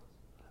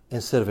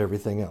instead of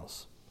everything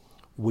else.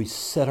 We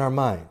set our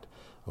mind.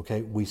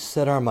 Okay? We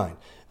set our mind.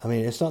 I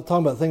mean, it's not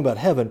talking about thinking about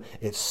heaven.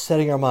 It's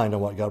setting our mind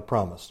on what God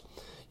promised.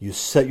 You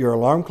set your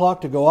alarm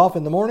clock to go off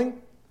in the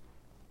morning,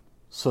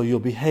 so you'll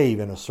behave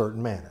in a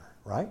certain manner.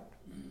 Right?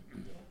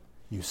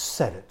 You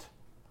set it.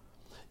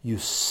 You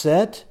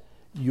set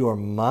your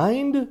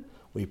mind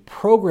We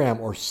program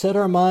or set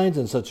our minds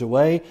in such a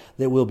way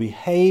that we'll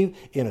behave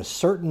in a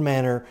certain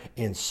manner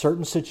in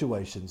certain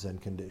situations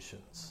and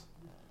conditions.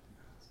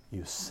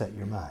 You set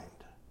your mind.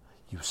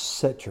 You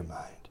set your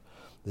mind.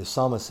 The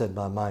psalmist said,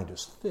 my mind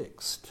is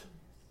fixed.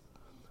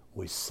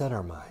 We set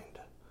our mind.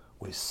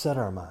 We set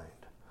our mind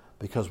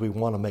because we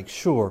want to make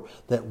sure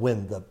that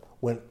when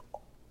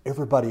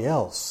everybody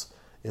else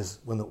is,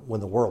 when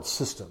the world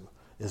system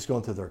is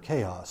going through their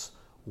chaos,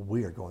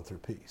 we are going through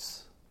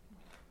peace.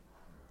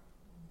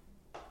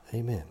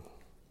 Amen.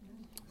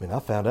 I mean, I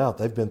found out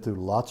they've been through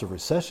lots of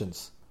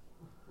recessions,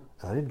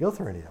 and I didn't go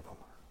through any of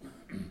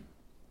them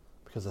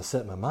because I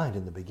set my mind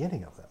in the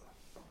beginning of them.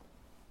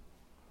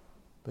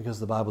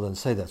 Because the Bible doesn't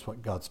say that's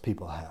what God's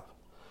people have.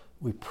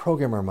 We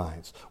program our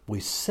minds.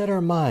 We set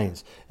our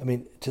minds. I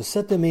mean, to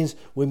set them means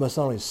we must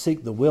not only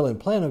seek the will and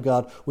plan of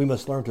God, we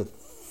must learn to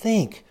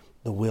think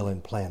the will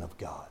and plan of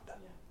God. Yeah.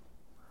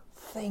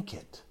 Think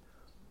it.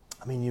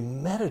 I mean, you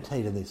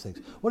meditate in these things.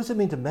 What does it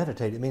mean to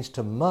meditate? It means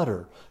to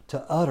mutter,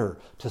 to utter,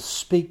 to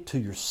speak to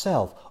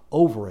yourself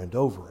over and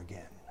over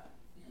again.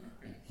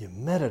 You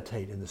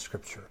meditate in the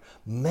Scripture.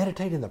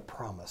 Meditate in the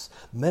promise.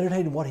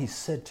 Meditate in what He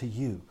said to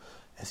you.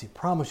 As He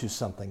promised you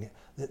something,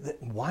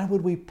 why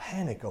would we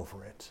panic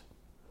over it?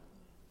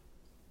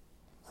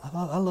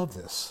 I love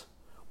this.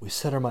 We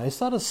set our mind.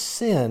 It's not a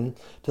sin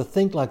to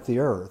think like the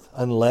earth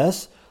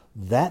unless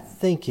that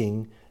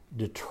thinking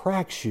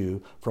detracts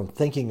you from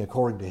thinking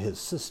according to His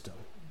system.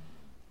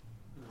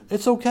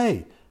 It's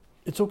okay.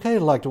 It's okay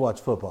to like to watch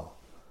football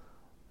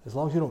as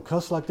long as you don't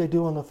cuss like they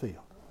do on the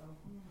field.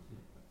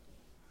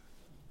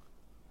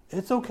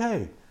 It's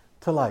okay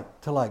to like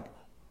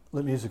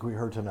the music we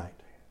heard tonight.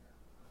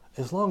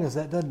 As long as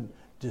that doesn't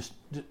just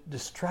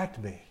distract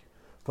me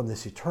from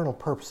this eternal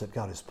purpose that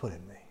God has put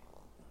in me.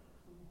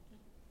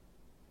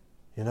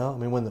 You know, I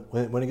mean,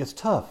 when it gets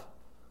tough,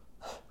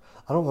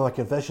 I don't want my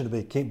confession to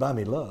be, can't buy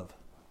me love.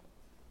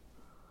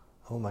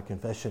 I want my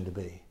confession to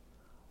be,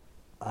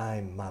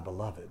 I'm my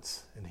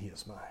beloved's and He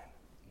is mine.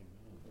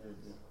 Amen.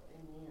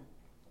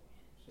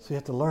 So you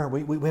have to learn.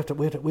 We have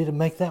to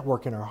make that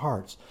work in our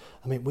hearts.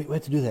 I mean, we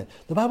have to do that.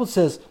 The Bible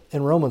says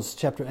in Romans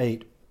chapter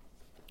 8,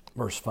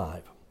 verse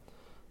 5.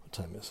 What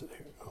time is it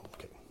here?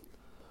 Okay.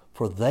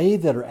 For they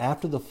that are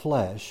after the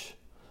flesh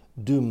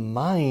do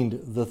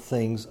mind the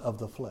things of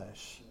the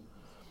flesh.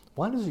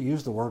 Why does it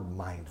use the word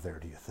mind there,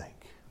 do you think?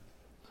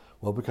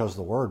 Well, because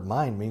the word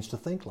mind means to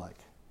think like.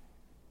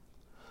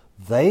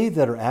 They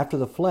that are after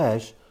the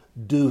flesh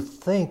do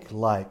think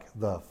like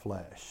the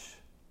flesh.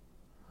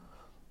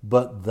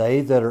 But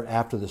they that are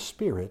after the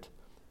Spirit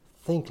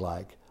think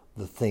like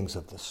the things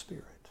of the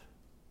Spirit.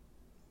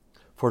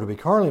 For to be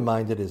carnally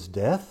minded is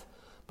death,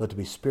 but to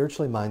be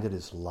spiritually minded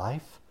is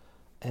life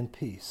and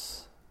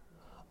peace.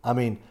 I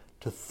mean,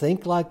 to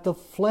think like the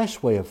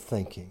flesh way of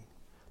thinking,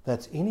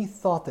 that's any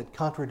thought that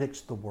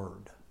contradicts the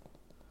Word.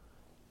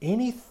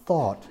 Any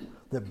thought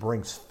that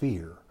brings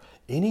fear,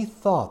 any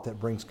thought that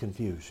brings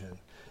confusion,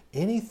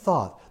 any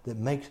thought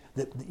that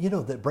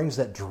brings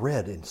that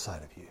dread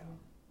inside of you.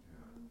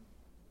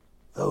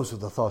 Those are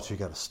the thoughts you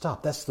got to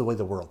stop. That's the way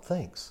the world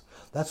thinks.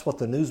 That's what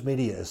the news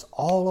media is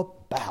all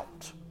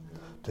about,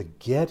 to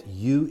get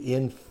you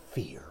in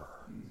fear.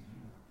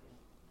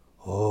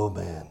 Oh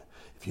man,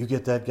 if you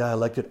get that guy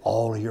elected,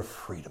 all of your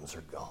freedoms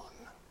are gone.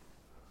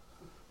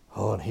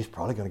 Oh, and he's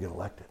probably going to get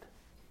elected.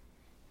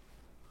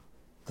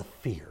 The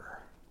fear,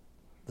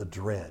 the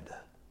dread.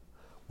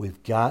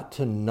 We've got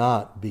to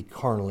not be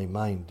carnally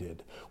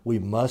minded. We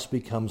must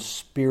become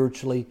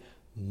spiritually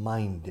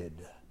minded.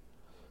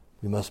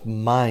 We must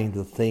mind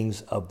the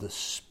things of the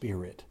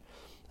Spirit.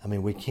 I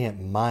mean, we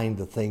can't mind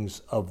the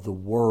things of the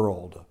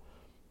world.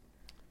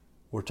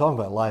 We're talking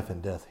about life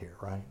and death here,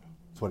 right?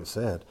 That's what it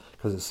said.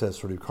 Because it says,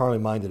 sort of carnally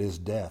minded is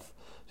death.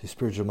 See,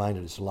 spiritually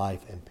minded is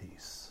life and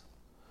peace.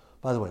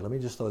 By the way, let me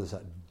just throw this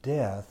out.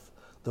 Death,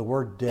 the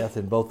word death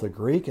in both the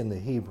Greek and the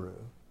Hebrew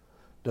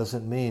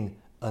doesn't mean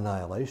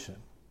annihilation.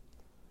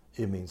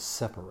 It means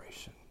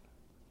separation.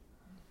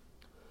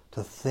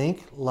 To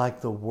think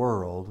like the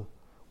world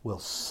will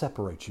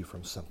separate you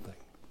from something.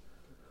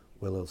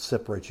 Well, it'll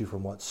separate you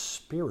from what's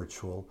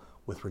spiritual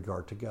with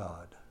regard to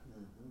God.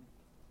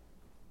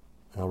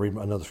 And I'll read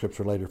another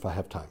scripture later if I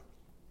have time.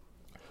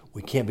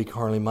 We can't be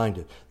carnally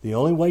minded. The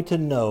only way to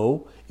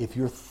know if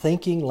your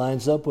thinking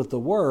lines up with the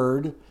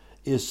Word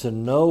is to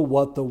know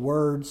what the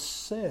Word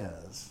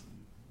says.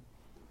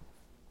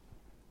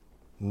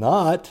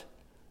 Not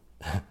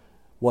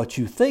what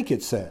you think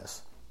it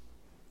says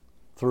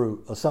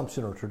through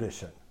assumption or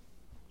tradition.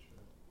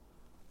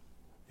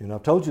 You know,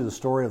 I've told you the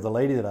story of the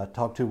lady that I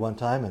talked to one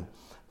time and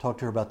talked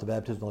to her about the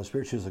baptism of the Holy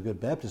Spirit. She was a good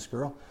Baptist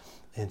girl.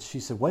 And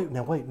she said, wait.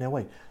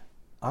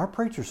 Our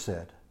preacher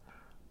said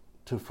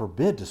to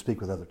forbid to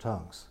speak with other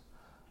tongues.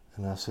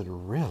 And I said,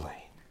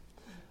 really?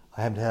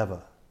 I happened to have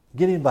a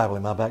Gideon Bible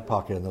in my back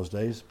pocket in those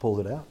days, pulled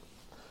it out,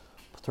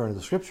 turned to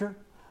the scripture.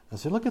 I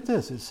said, look at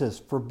this. It says,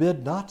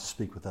 forbid not to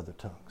speak with other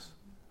tongues.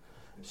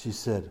 She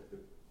said,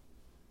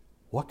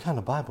 what kind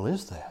of Bible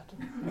is that?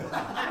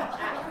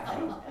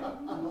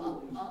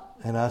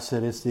 And I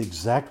said, it's the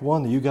exact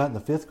one that you got in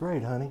the 5th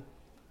grade, honey.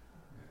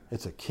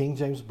 It's a King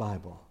James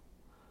Bible.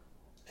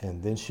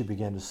 And then she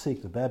began to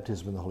seek the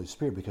baptism in the Holy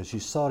Spirit because she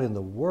saw it in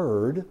the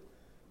Word.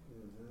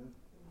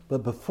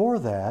 But before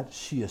that,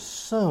 she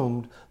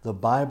assumed the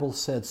Bible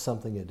said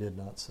something it did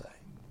not say.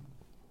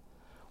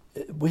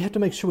 We have to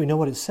make sure we know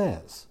what it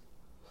says.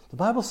 The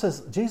Bible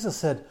says, Jesus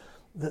said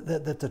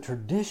that the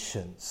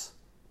traditions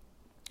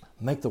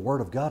make the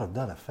Word of God of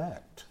none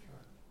effect.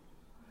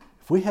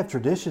 If we have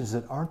traditions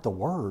that aren't the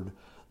Word,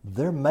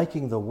 they're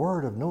making the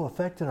Word of no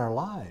effect in our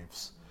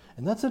lives.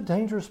 And that's a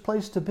dangerous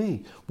place to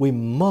be. We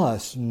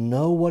must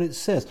know what it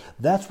says.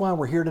 That's why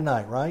we're here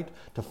tonight, right?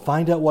 To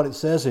find out what it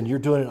says, and you're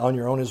doing it on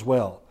your own as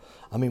well.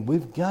 I mean,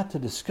 we've got to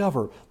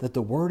discover that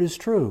the Word is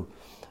true.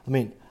 I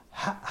mean,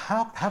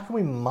 how can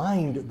we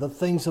mind the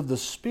things of the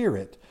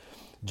Spirit?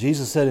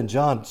 Jesus said in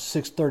John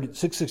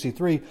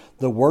 6:63,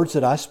 the words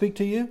that I speak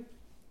to you,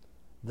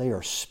 they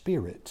are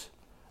spirit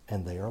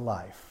and they are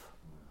life.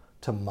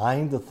 To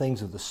mind the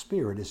things of the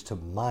Spirit is to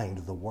mind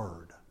the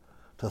Word,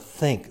 to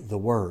think the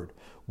Word.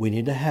 We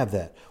need to have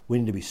that. We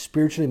need to be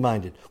spiritually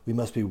minded. We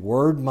must be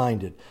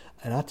Word-minded.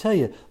 And I tell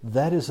you,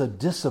 that is a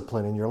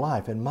discipline in your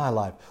life, in my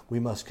life. We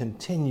must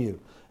continue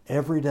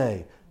every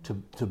day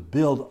to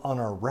build on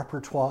our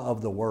repertoire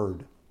of the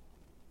Word.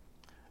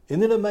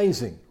 Isn't it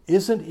amazing?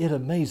 Isn't it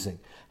amazing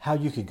how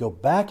you could go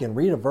back and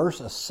read a verse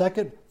a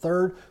 2nd,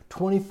 3rd,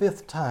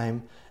 25th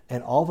time,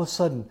 and all of a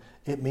sudden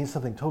it means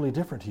something totally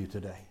different to you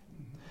today?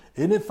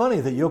 Isn't it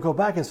funny that you'll go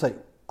back and say,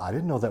 I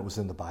didn't know that was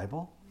in the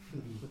Bible?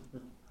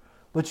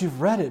 But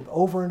you've read it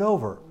over and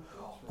over.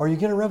 Or you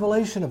get a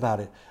revelation about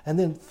it. And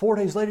then 4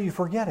 days later you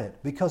forget it.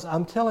 Because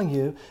I'm telling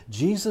you,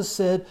 Jesus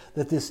said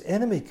that this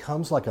enemy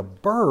comes like a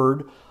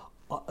bird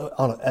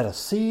at a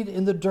seed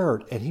in the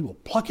dirt. And he will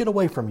pluck it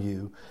away from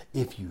you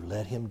if you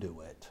let him do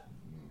it.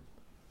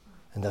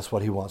 And that's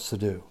what he wants to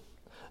do.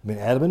 I mean,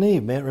 Adam and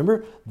Eve, man,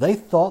 remember? They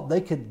thought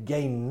they could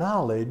gain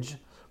knowledge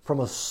from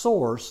a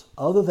source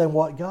other than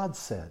what God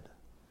said.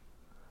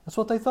 That's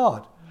what they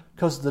thought.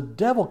 Because the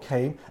devil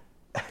came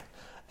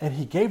and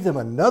he gave them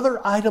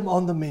another item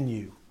on the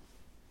menu.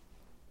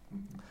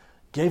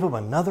 Gave them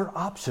another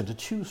option to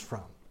choose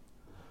from.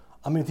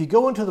 I mean, if you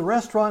go into the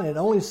restaurant and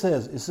it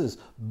says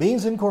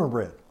beans and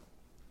cornbread.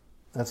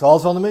 That's all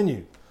that's on the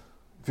menu.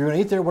 If you're going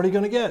to eat there, what are you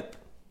going to get?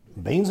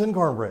 Beans and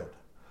cornbread.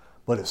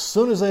 But as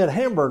soon as they had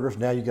hamburgers,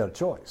 now you got a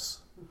choice.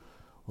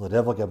 Well, the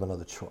devil gave them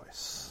another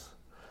choice.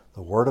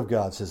 The Word of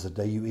God says the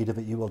day you eat of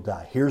it, you will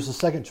die. Here's the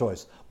second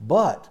choice.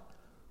 But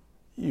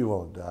you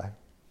won't die.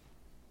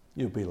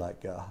 You'll be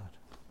like God.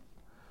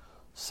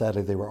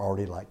 Sadly, they were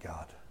already like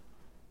God.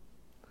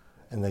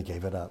 And they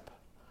gave it up.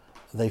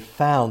 They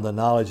found the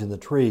knowledge in the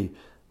tree.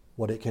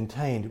 What it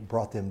contained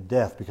brought them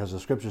death, because the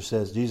Scripture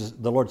says,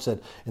 the Lord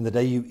said, in the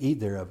day you eat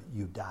thereof,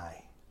 you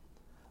die.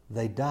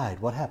 They died.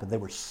 What happened? They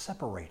were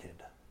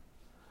separated.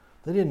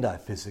 They didn't die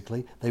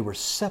physically. They were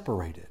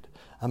separated.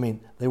 I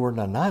mean, they were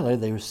not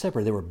annihilated. They were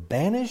separated. They were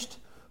banished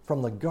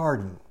from the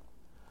garden.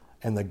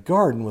 And the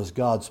garden was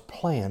God's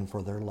plan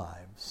for their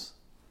lives.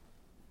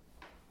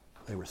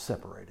 They were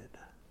separated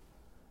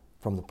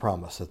from the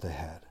promise that they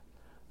had.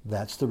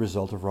 That's the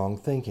result of wrong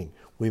thinking.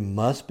 We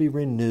must be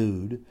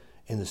renewed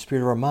in the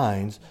spirit of our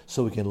minds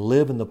so we can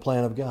live in the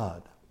plan of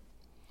God.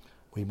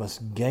 We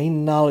must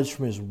gain knowledge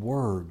from His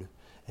Word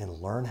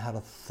and learn how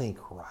to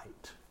think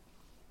right.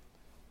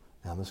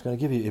 Now I'm just going to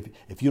give you,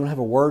 if you don't have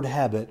a word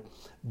habit,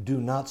 do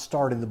not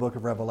start in the book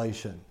of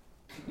Revelation.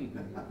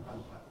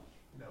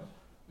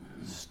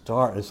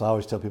 Start, as I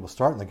always tell people,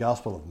 start in the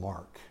Gospel of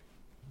Mark.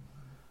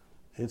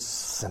 It's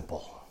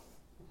simple.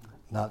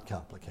 Not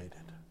complicated.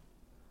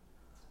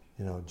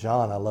 You know,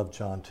 John, I love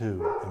John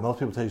too. And most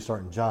people tell you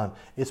start in John.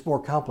 It's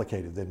more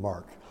complicated than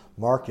Mark.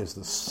 Mark is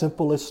the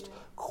simplest,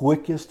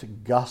 quickest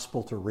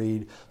gospel to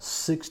read.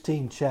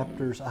 16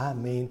 chapters. I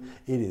mean,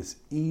 it is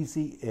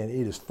easy and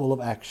it is full of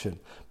action.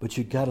 But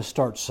you've got to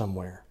start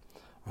somewhere.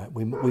 Right?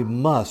 We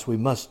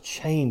must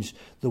change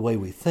the way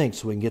we think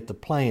so we can get the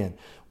plan.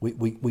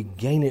 We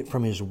gain it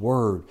from His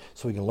Word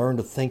so we can learn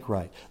to think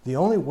right. The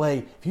only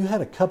way, if you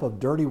had a cup of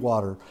dirty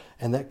water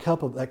and that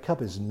cup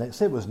is,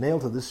 say it was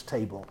nailed to this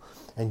table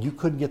and you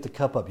couldn't get the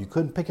cup up, you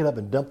couldn't pick it up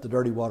and dump the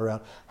dirty water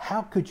out,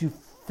 how could you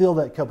fill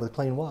that cup with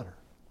clean water?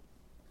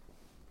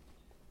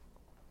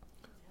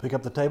 Pick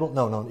up the table?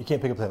 No, you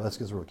can't pick up the table. That's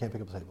against the rule. You can't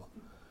pick up the table.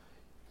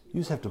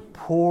 You just have to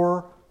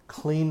pour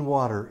clean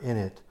water in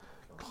it.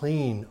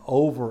 Clean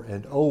over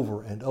and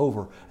over and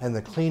over. And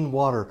the clean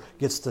water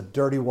gets the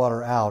dirty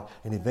water out,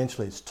 and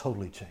eventually it's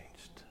totally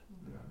changed.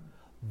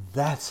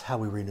 That's how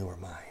we renew our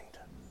mind.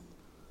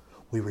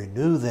 We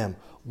renew them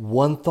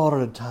one thought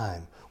at a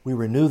time. We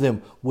renew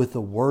them with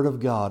the Word of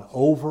God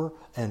over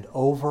and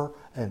over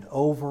and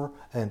over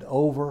and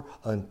over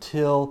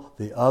until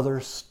the other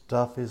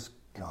stuff is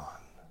gone.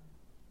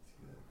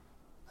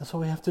 That's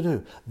what we have to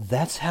do.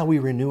 That's how we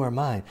renew our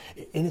mind.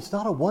 And it's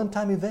not a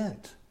one-time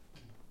event.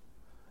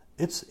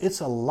 It's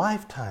a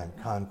lifetime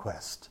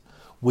conquest.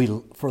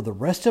 for the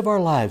rest of our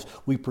lives,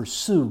 we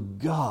pursue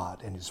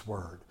God and His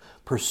Word.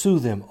 Pursue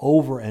them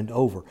over and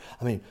over.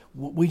 I mean,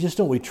 we just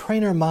don't. We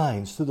train our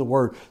minds through the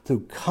Word,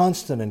 through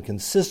constant and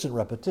consistent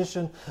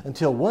repetition,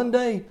 until one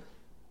day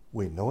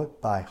we know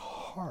it by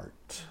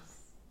heart.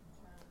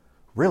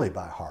 Really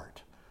by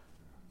heart.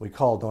 We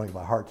call knowing it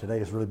by heart today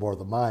is really more of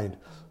the mind.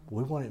 But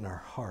we want it in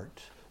our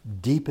heart,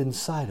 deep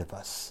inside of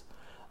us.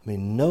 I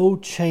mean, no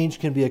change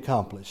can be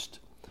accomplished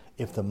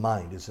if the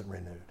mind isn't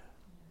renewed.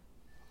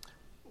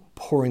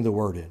 Pouring the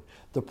Word in.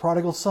 The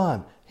prodigal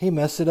son, he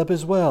messed it up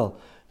as well.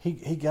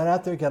 He got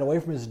out there, got away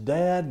from his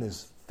dad, and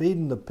is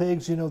feeding the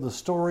pigs, you know, the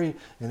story,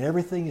 and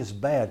everything is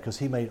bad because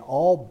he made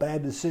all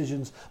bad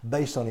decisions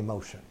based on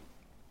emotion.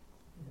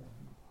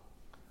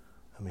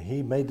 I mean,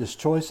 he made this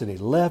choice and he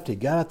left. He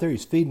got out there,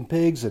 he's feeding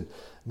pigs, and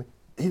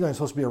he's not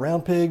supposed to be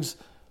around pigs.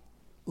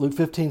 Luke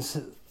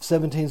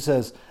 15:17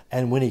 says,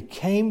 and when he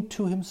came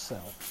to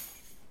himself,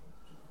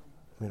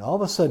 I mean, all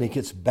of a sudden he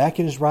gets back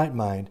in his right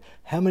mind.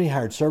 How many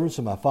hired servants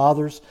of my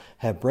father's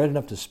have bread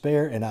enough to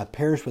spare, and I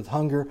perish with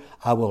hunger?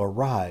 I will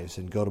arise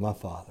and go to my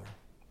father.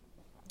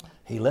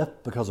 He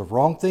left because of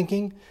wrong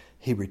thinking.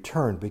 He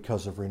returned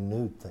because of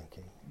renewed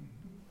thinking.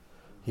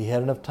 He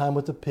had enough time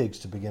with the pigs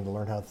to begin to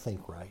learn how to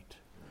think right.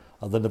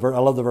 I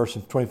love the verse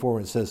in 24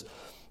 when it says,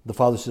 the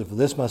father said, for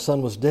this my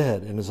son was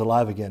dead and is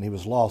alive again. He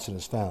was lost and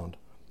is found.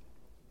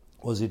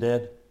 Was he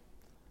dead?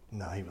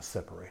 No, he was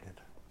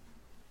separated.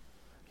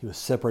 He was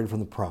separated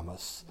from the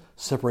promise,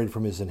 separated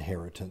from his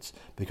inheritance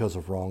because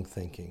of wrong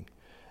thinking.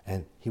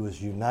 And he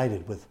was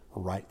united with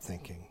right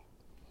thinking.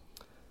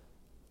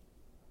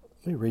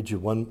 Let me read you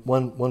one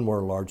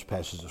more large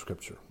passage of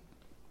Scripture.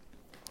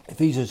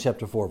 Ephesians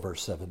chapter 4,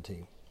 verse 17.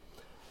 It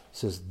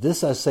says,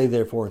 this I say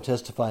therefore and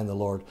testify in the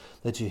Lord,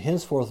 that you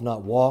henceforth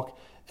not walk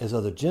as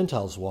other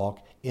Gentiles walk,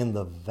 in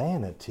the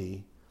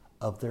vanity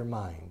of their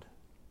mind.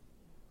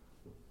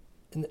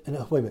 And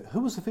wait a minute,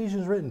 who was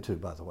Ephesians written to,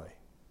 by the way?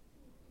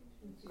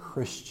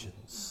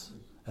 Christians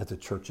at the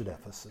church at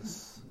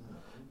Ephesus.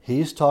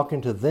 He's talking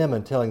to them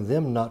and telling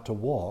them not to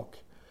walk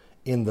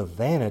in the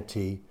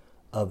vanity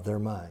of their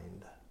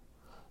mind.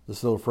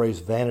 This little phrase,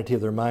 vanity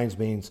of their minds,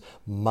 means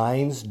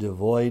minds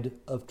devoid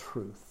of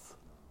truth.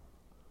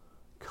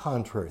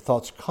 Contrary,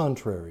 thoughts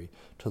contrary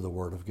to the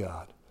Word of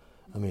God.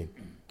 I mean,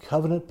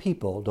 covenant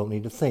people don't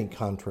need to think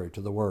contrary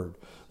to the Word.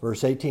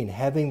 Verse 18,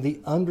 having the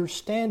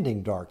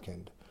understanding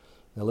darkened.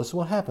 Now listen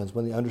what happens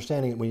when the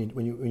understanding,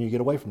 when you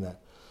get away from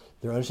that.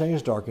 Their understanding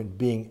is darkened,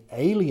 being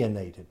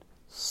alienated,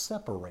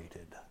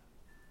 separated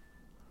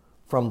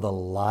from the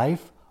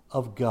life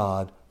of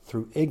God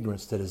through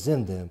ignorance that is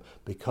in them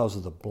because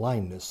of the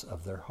blindness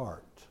of their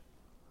heart.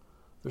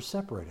 They're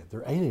separated.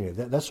 They're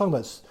alienated. That's talking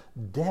about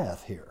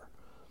death here.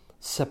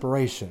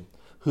 Separation.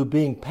 Who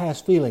being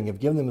past feeling have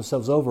given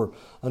themselves over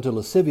unto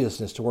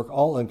lasciviousness to work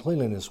all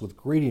uncleanliness with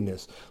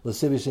greediness.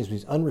 Lasciviousness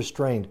means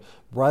unrestrained,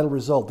 bridal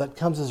result. That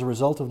comes as a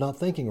result of not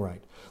thinking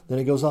right. Then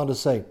it goes on to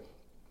say,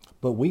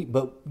 But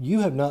you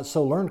have not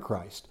so learned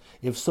Christ,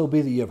 if so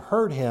be that you have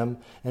heard Him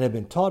and have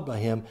been taught by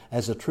Him,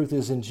 as the truth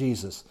is in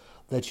Jesus,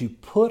 that you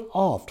put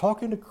off,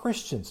 talking to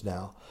Christians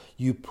now,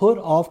 you put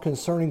off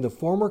concerning the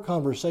former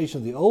conversation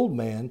of the old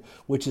man,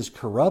 which is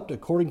corrupt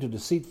according to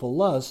deceitful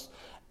lusts,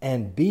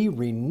 and be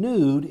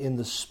renewed in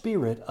the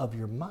spirit of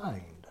your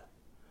mind.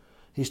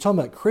 He's talking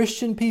about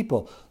Christian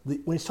people.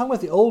 When he's talking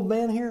about the old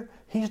man here,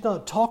 he's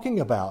not talking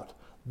about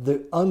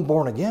the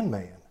unborn again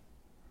man.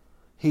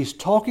 He's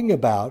talking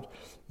about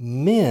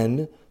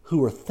men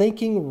who are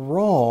thinking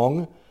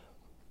wrong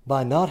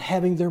by not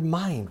having their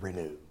mind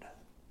renewed.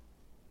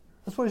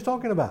 That's what he's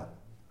talking about.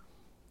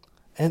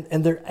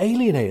 And they're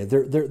alienated.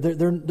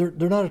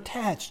 They're not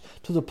attached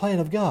to the plan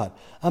of God.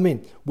 I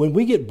mean, when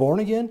we get born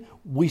again,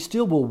 we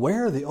still will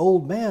wear the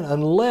old man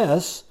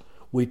unless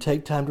we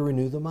take time to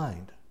renew the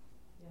mind.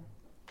 Yeah.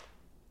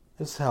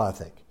 This is how I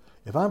think.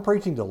 If I'm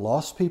preaching to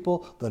lost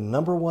people, the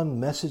number one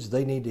message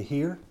they need to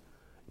hear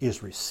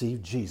is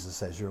receive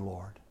Jesus as your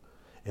Lord.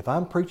 If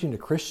I'm preaching to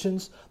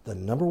Christians, the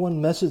number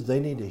one message they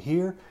need to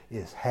hear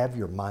is have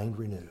your mind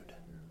renewed.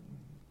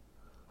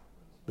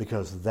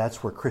 Because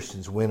that's where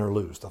Christians win or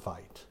lose the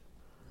fight.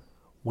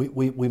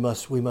 We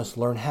must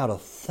learn how to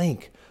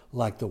think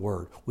like the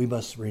Word. We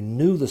must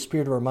renew the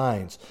spirit of our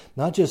minds,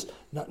 not just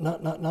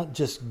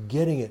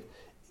getting it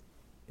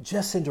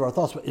just into our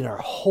thoughts, but in our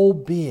whole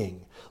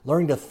being.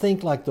 Learning to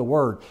think like the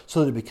Word,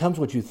 so that it becomes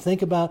what you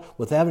think about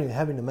without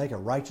having to make a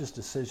righteous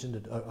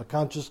decision, a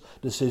conscious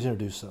decision to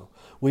do so.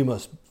 We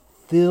must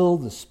fill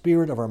the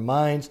spirit of our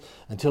minds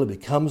until it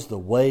becomes the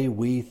way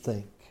we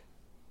think.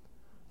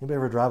 Anybody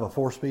ever drive a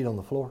 4-speed on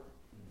the floor?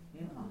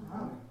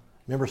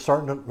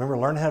 Remember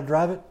learning how to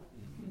drive it?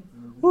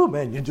 Woo,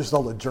 man, you just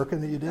all the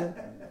jerking that you did.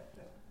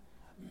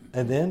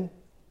 And then,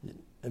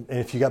 and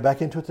if you got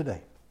back into it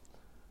today,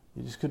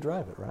 you just could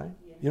drive it, right?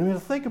 You don't even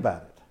have to think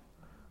about it.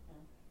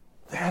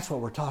 That's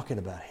what we're talking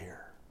about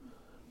here.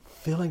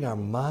 Filling our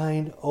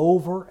mind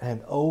over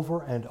and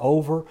over and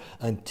over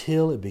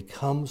until it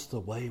becomes the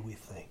way we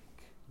think.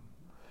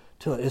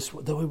 Till it's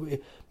the way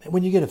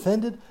when you get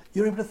offended,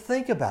 you don't have to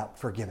think about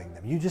forgiving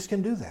them. You just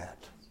can do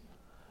that.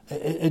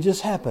 It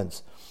just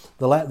happens.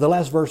 The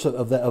last verse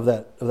of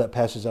that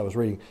passage I was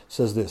reading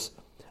says this,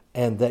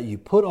 and that you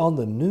put on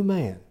the new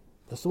man.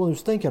 That's the one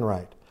who's thinking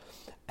right.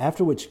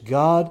 After which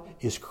God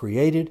is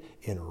created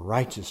in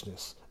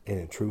righteousness and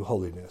in true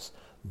holiness.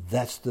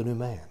 That's the new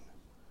man.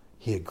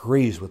 He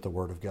agrees with the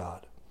Word of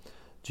God.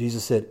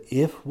 Jesus said,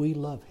 if we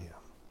love Him,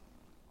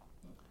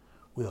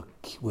 we'll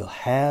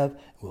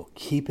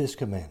keep His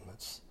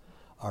commandments.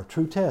 Our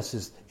true test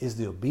is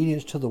the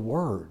obedience to the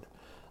Word.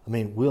 I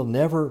mean, we'll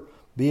never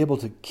be able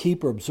to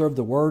keep or observe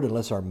the Word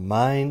unless our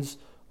minds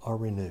are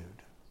renewed.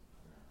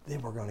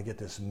 Then we're going to get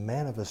this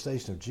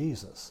manifestation of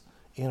Jesus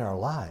in our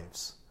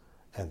lives.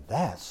 And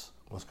that's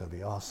what's going to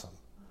be awesome.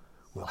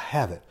 We'll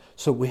have it.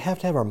 So we have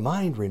to have our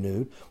mind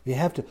renewed. We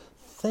have to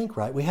think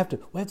right. What we have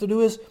to do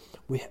is,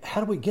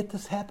 how do we get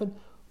this happen?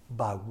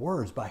 By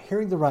words, by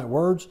hearing the right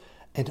words,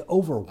 and to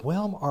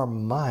overwhelm our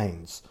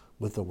minds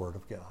with the Word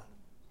of God.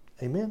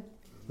 Amen?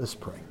 Let's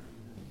pray.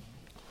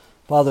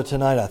 Father,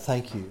 tonight I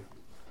thank you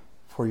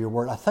for your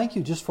Word. I thank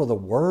you just for the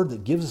Word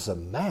that gives us a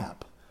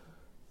map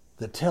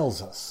that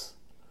tells us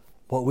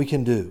what we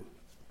can do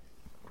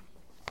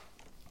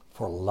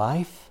for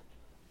life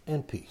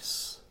and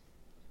peace.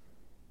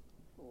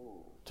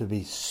 To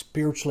be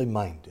spiritually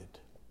minded.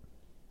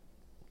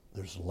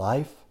 There's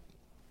life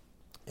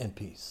and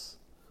peace.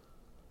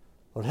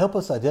 Lord, help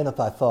us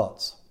identify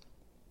thoughts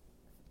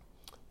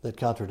that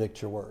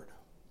contradict your Word.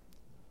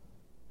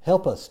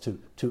 Help us to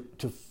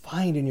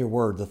find in your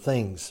Word the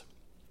things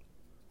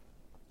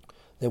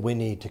that we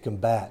need to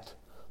combat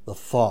the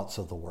thoughts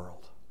of the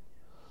world.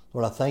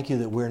 Lord, I thank you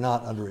that we're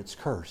not under its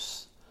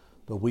curse,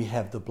 but we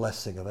have the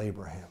blessing of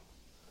Abraham.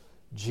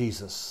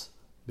 Jesus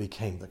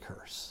became the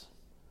curse.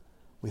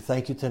 We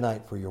thank you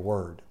tonight for your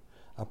Word.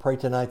 I pray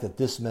tonight that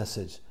this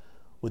message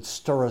would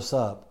stir us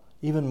up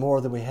even more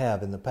than we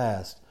have in the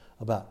past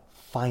about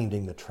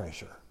finding the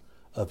treasure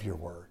of your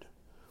Word.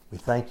 We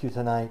thank you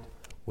tonight.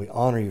 We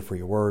honor you for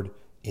your Word.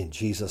 In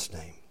Jesus'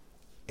 name,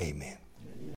 amen.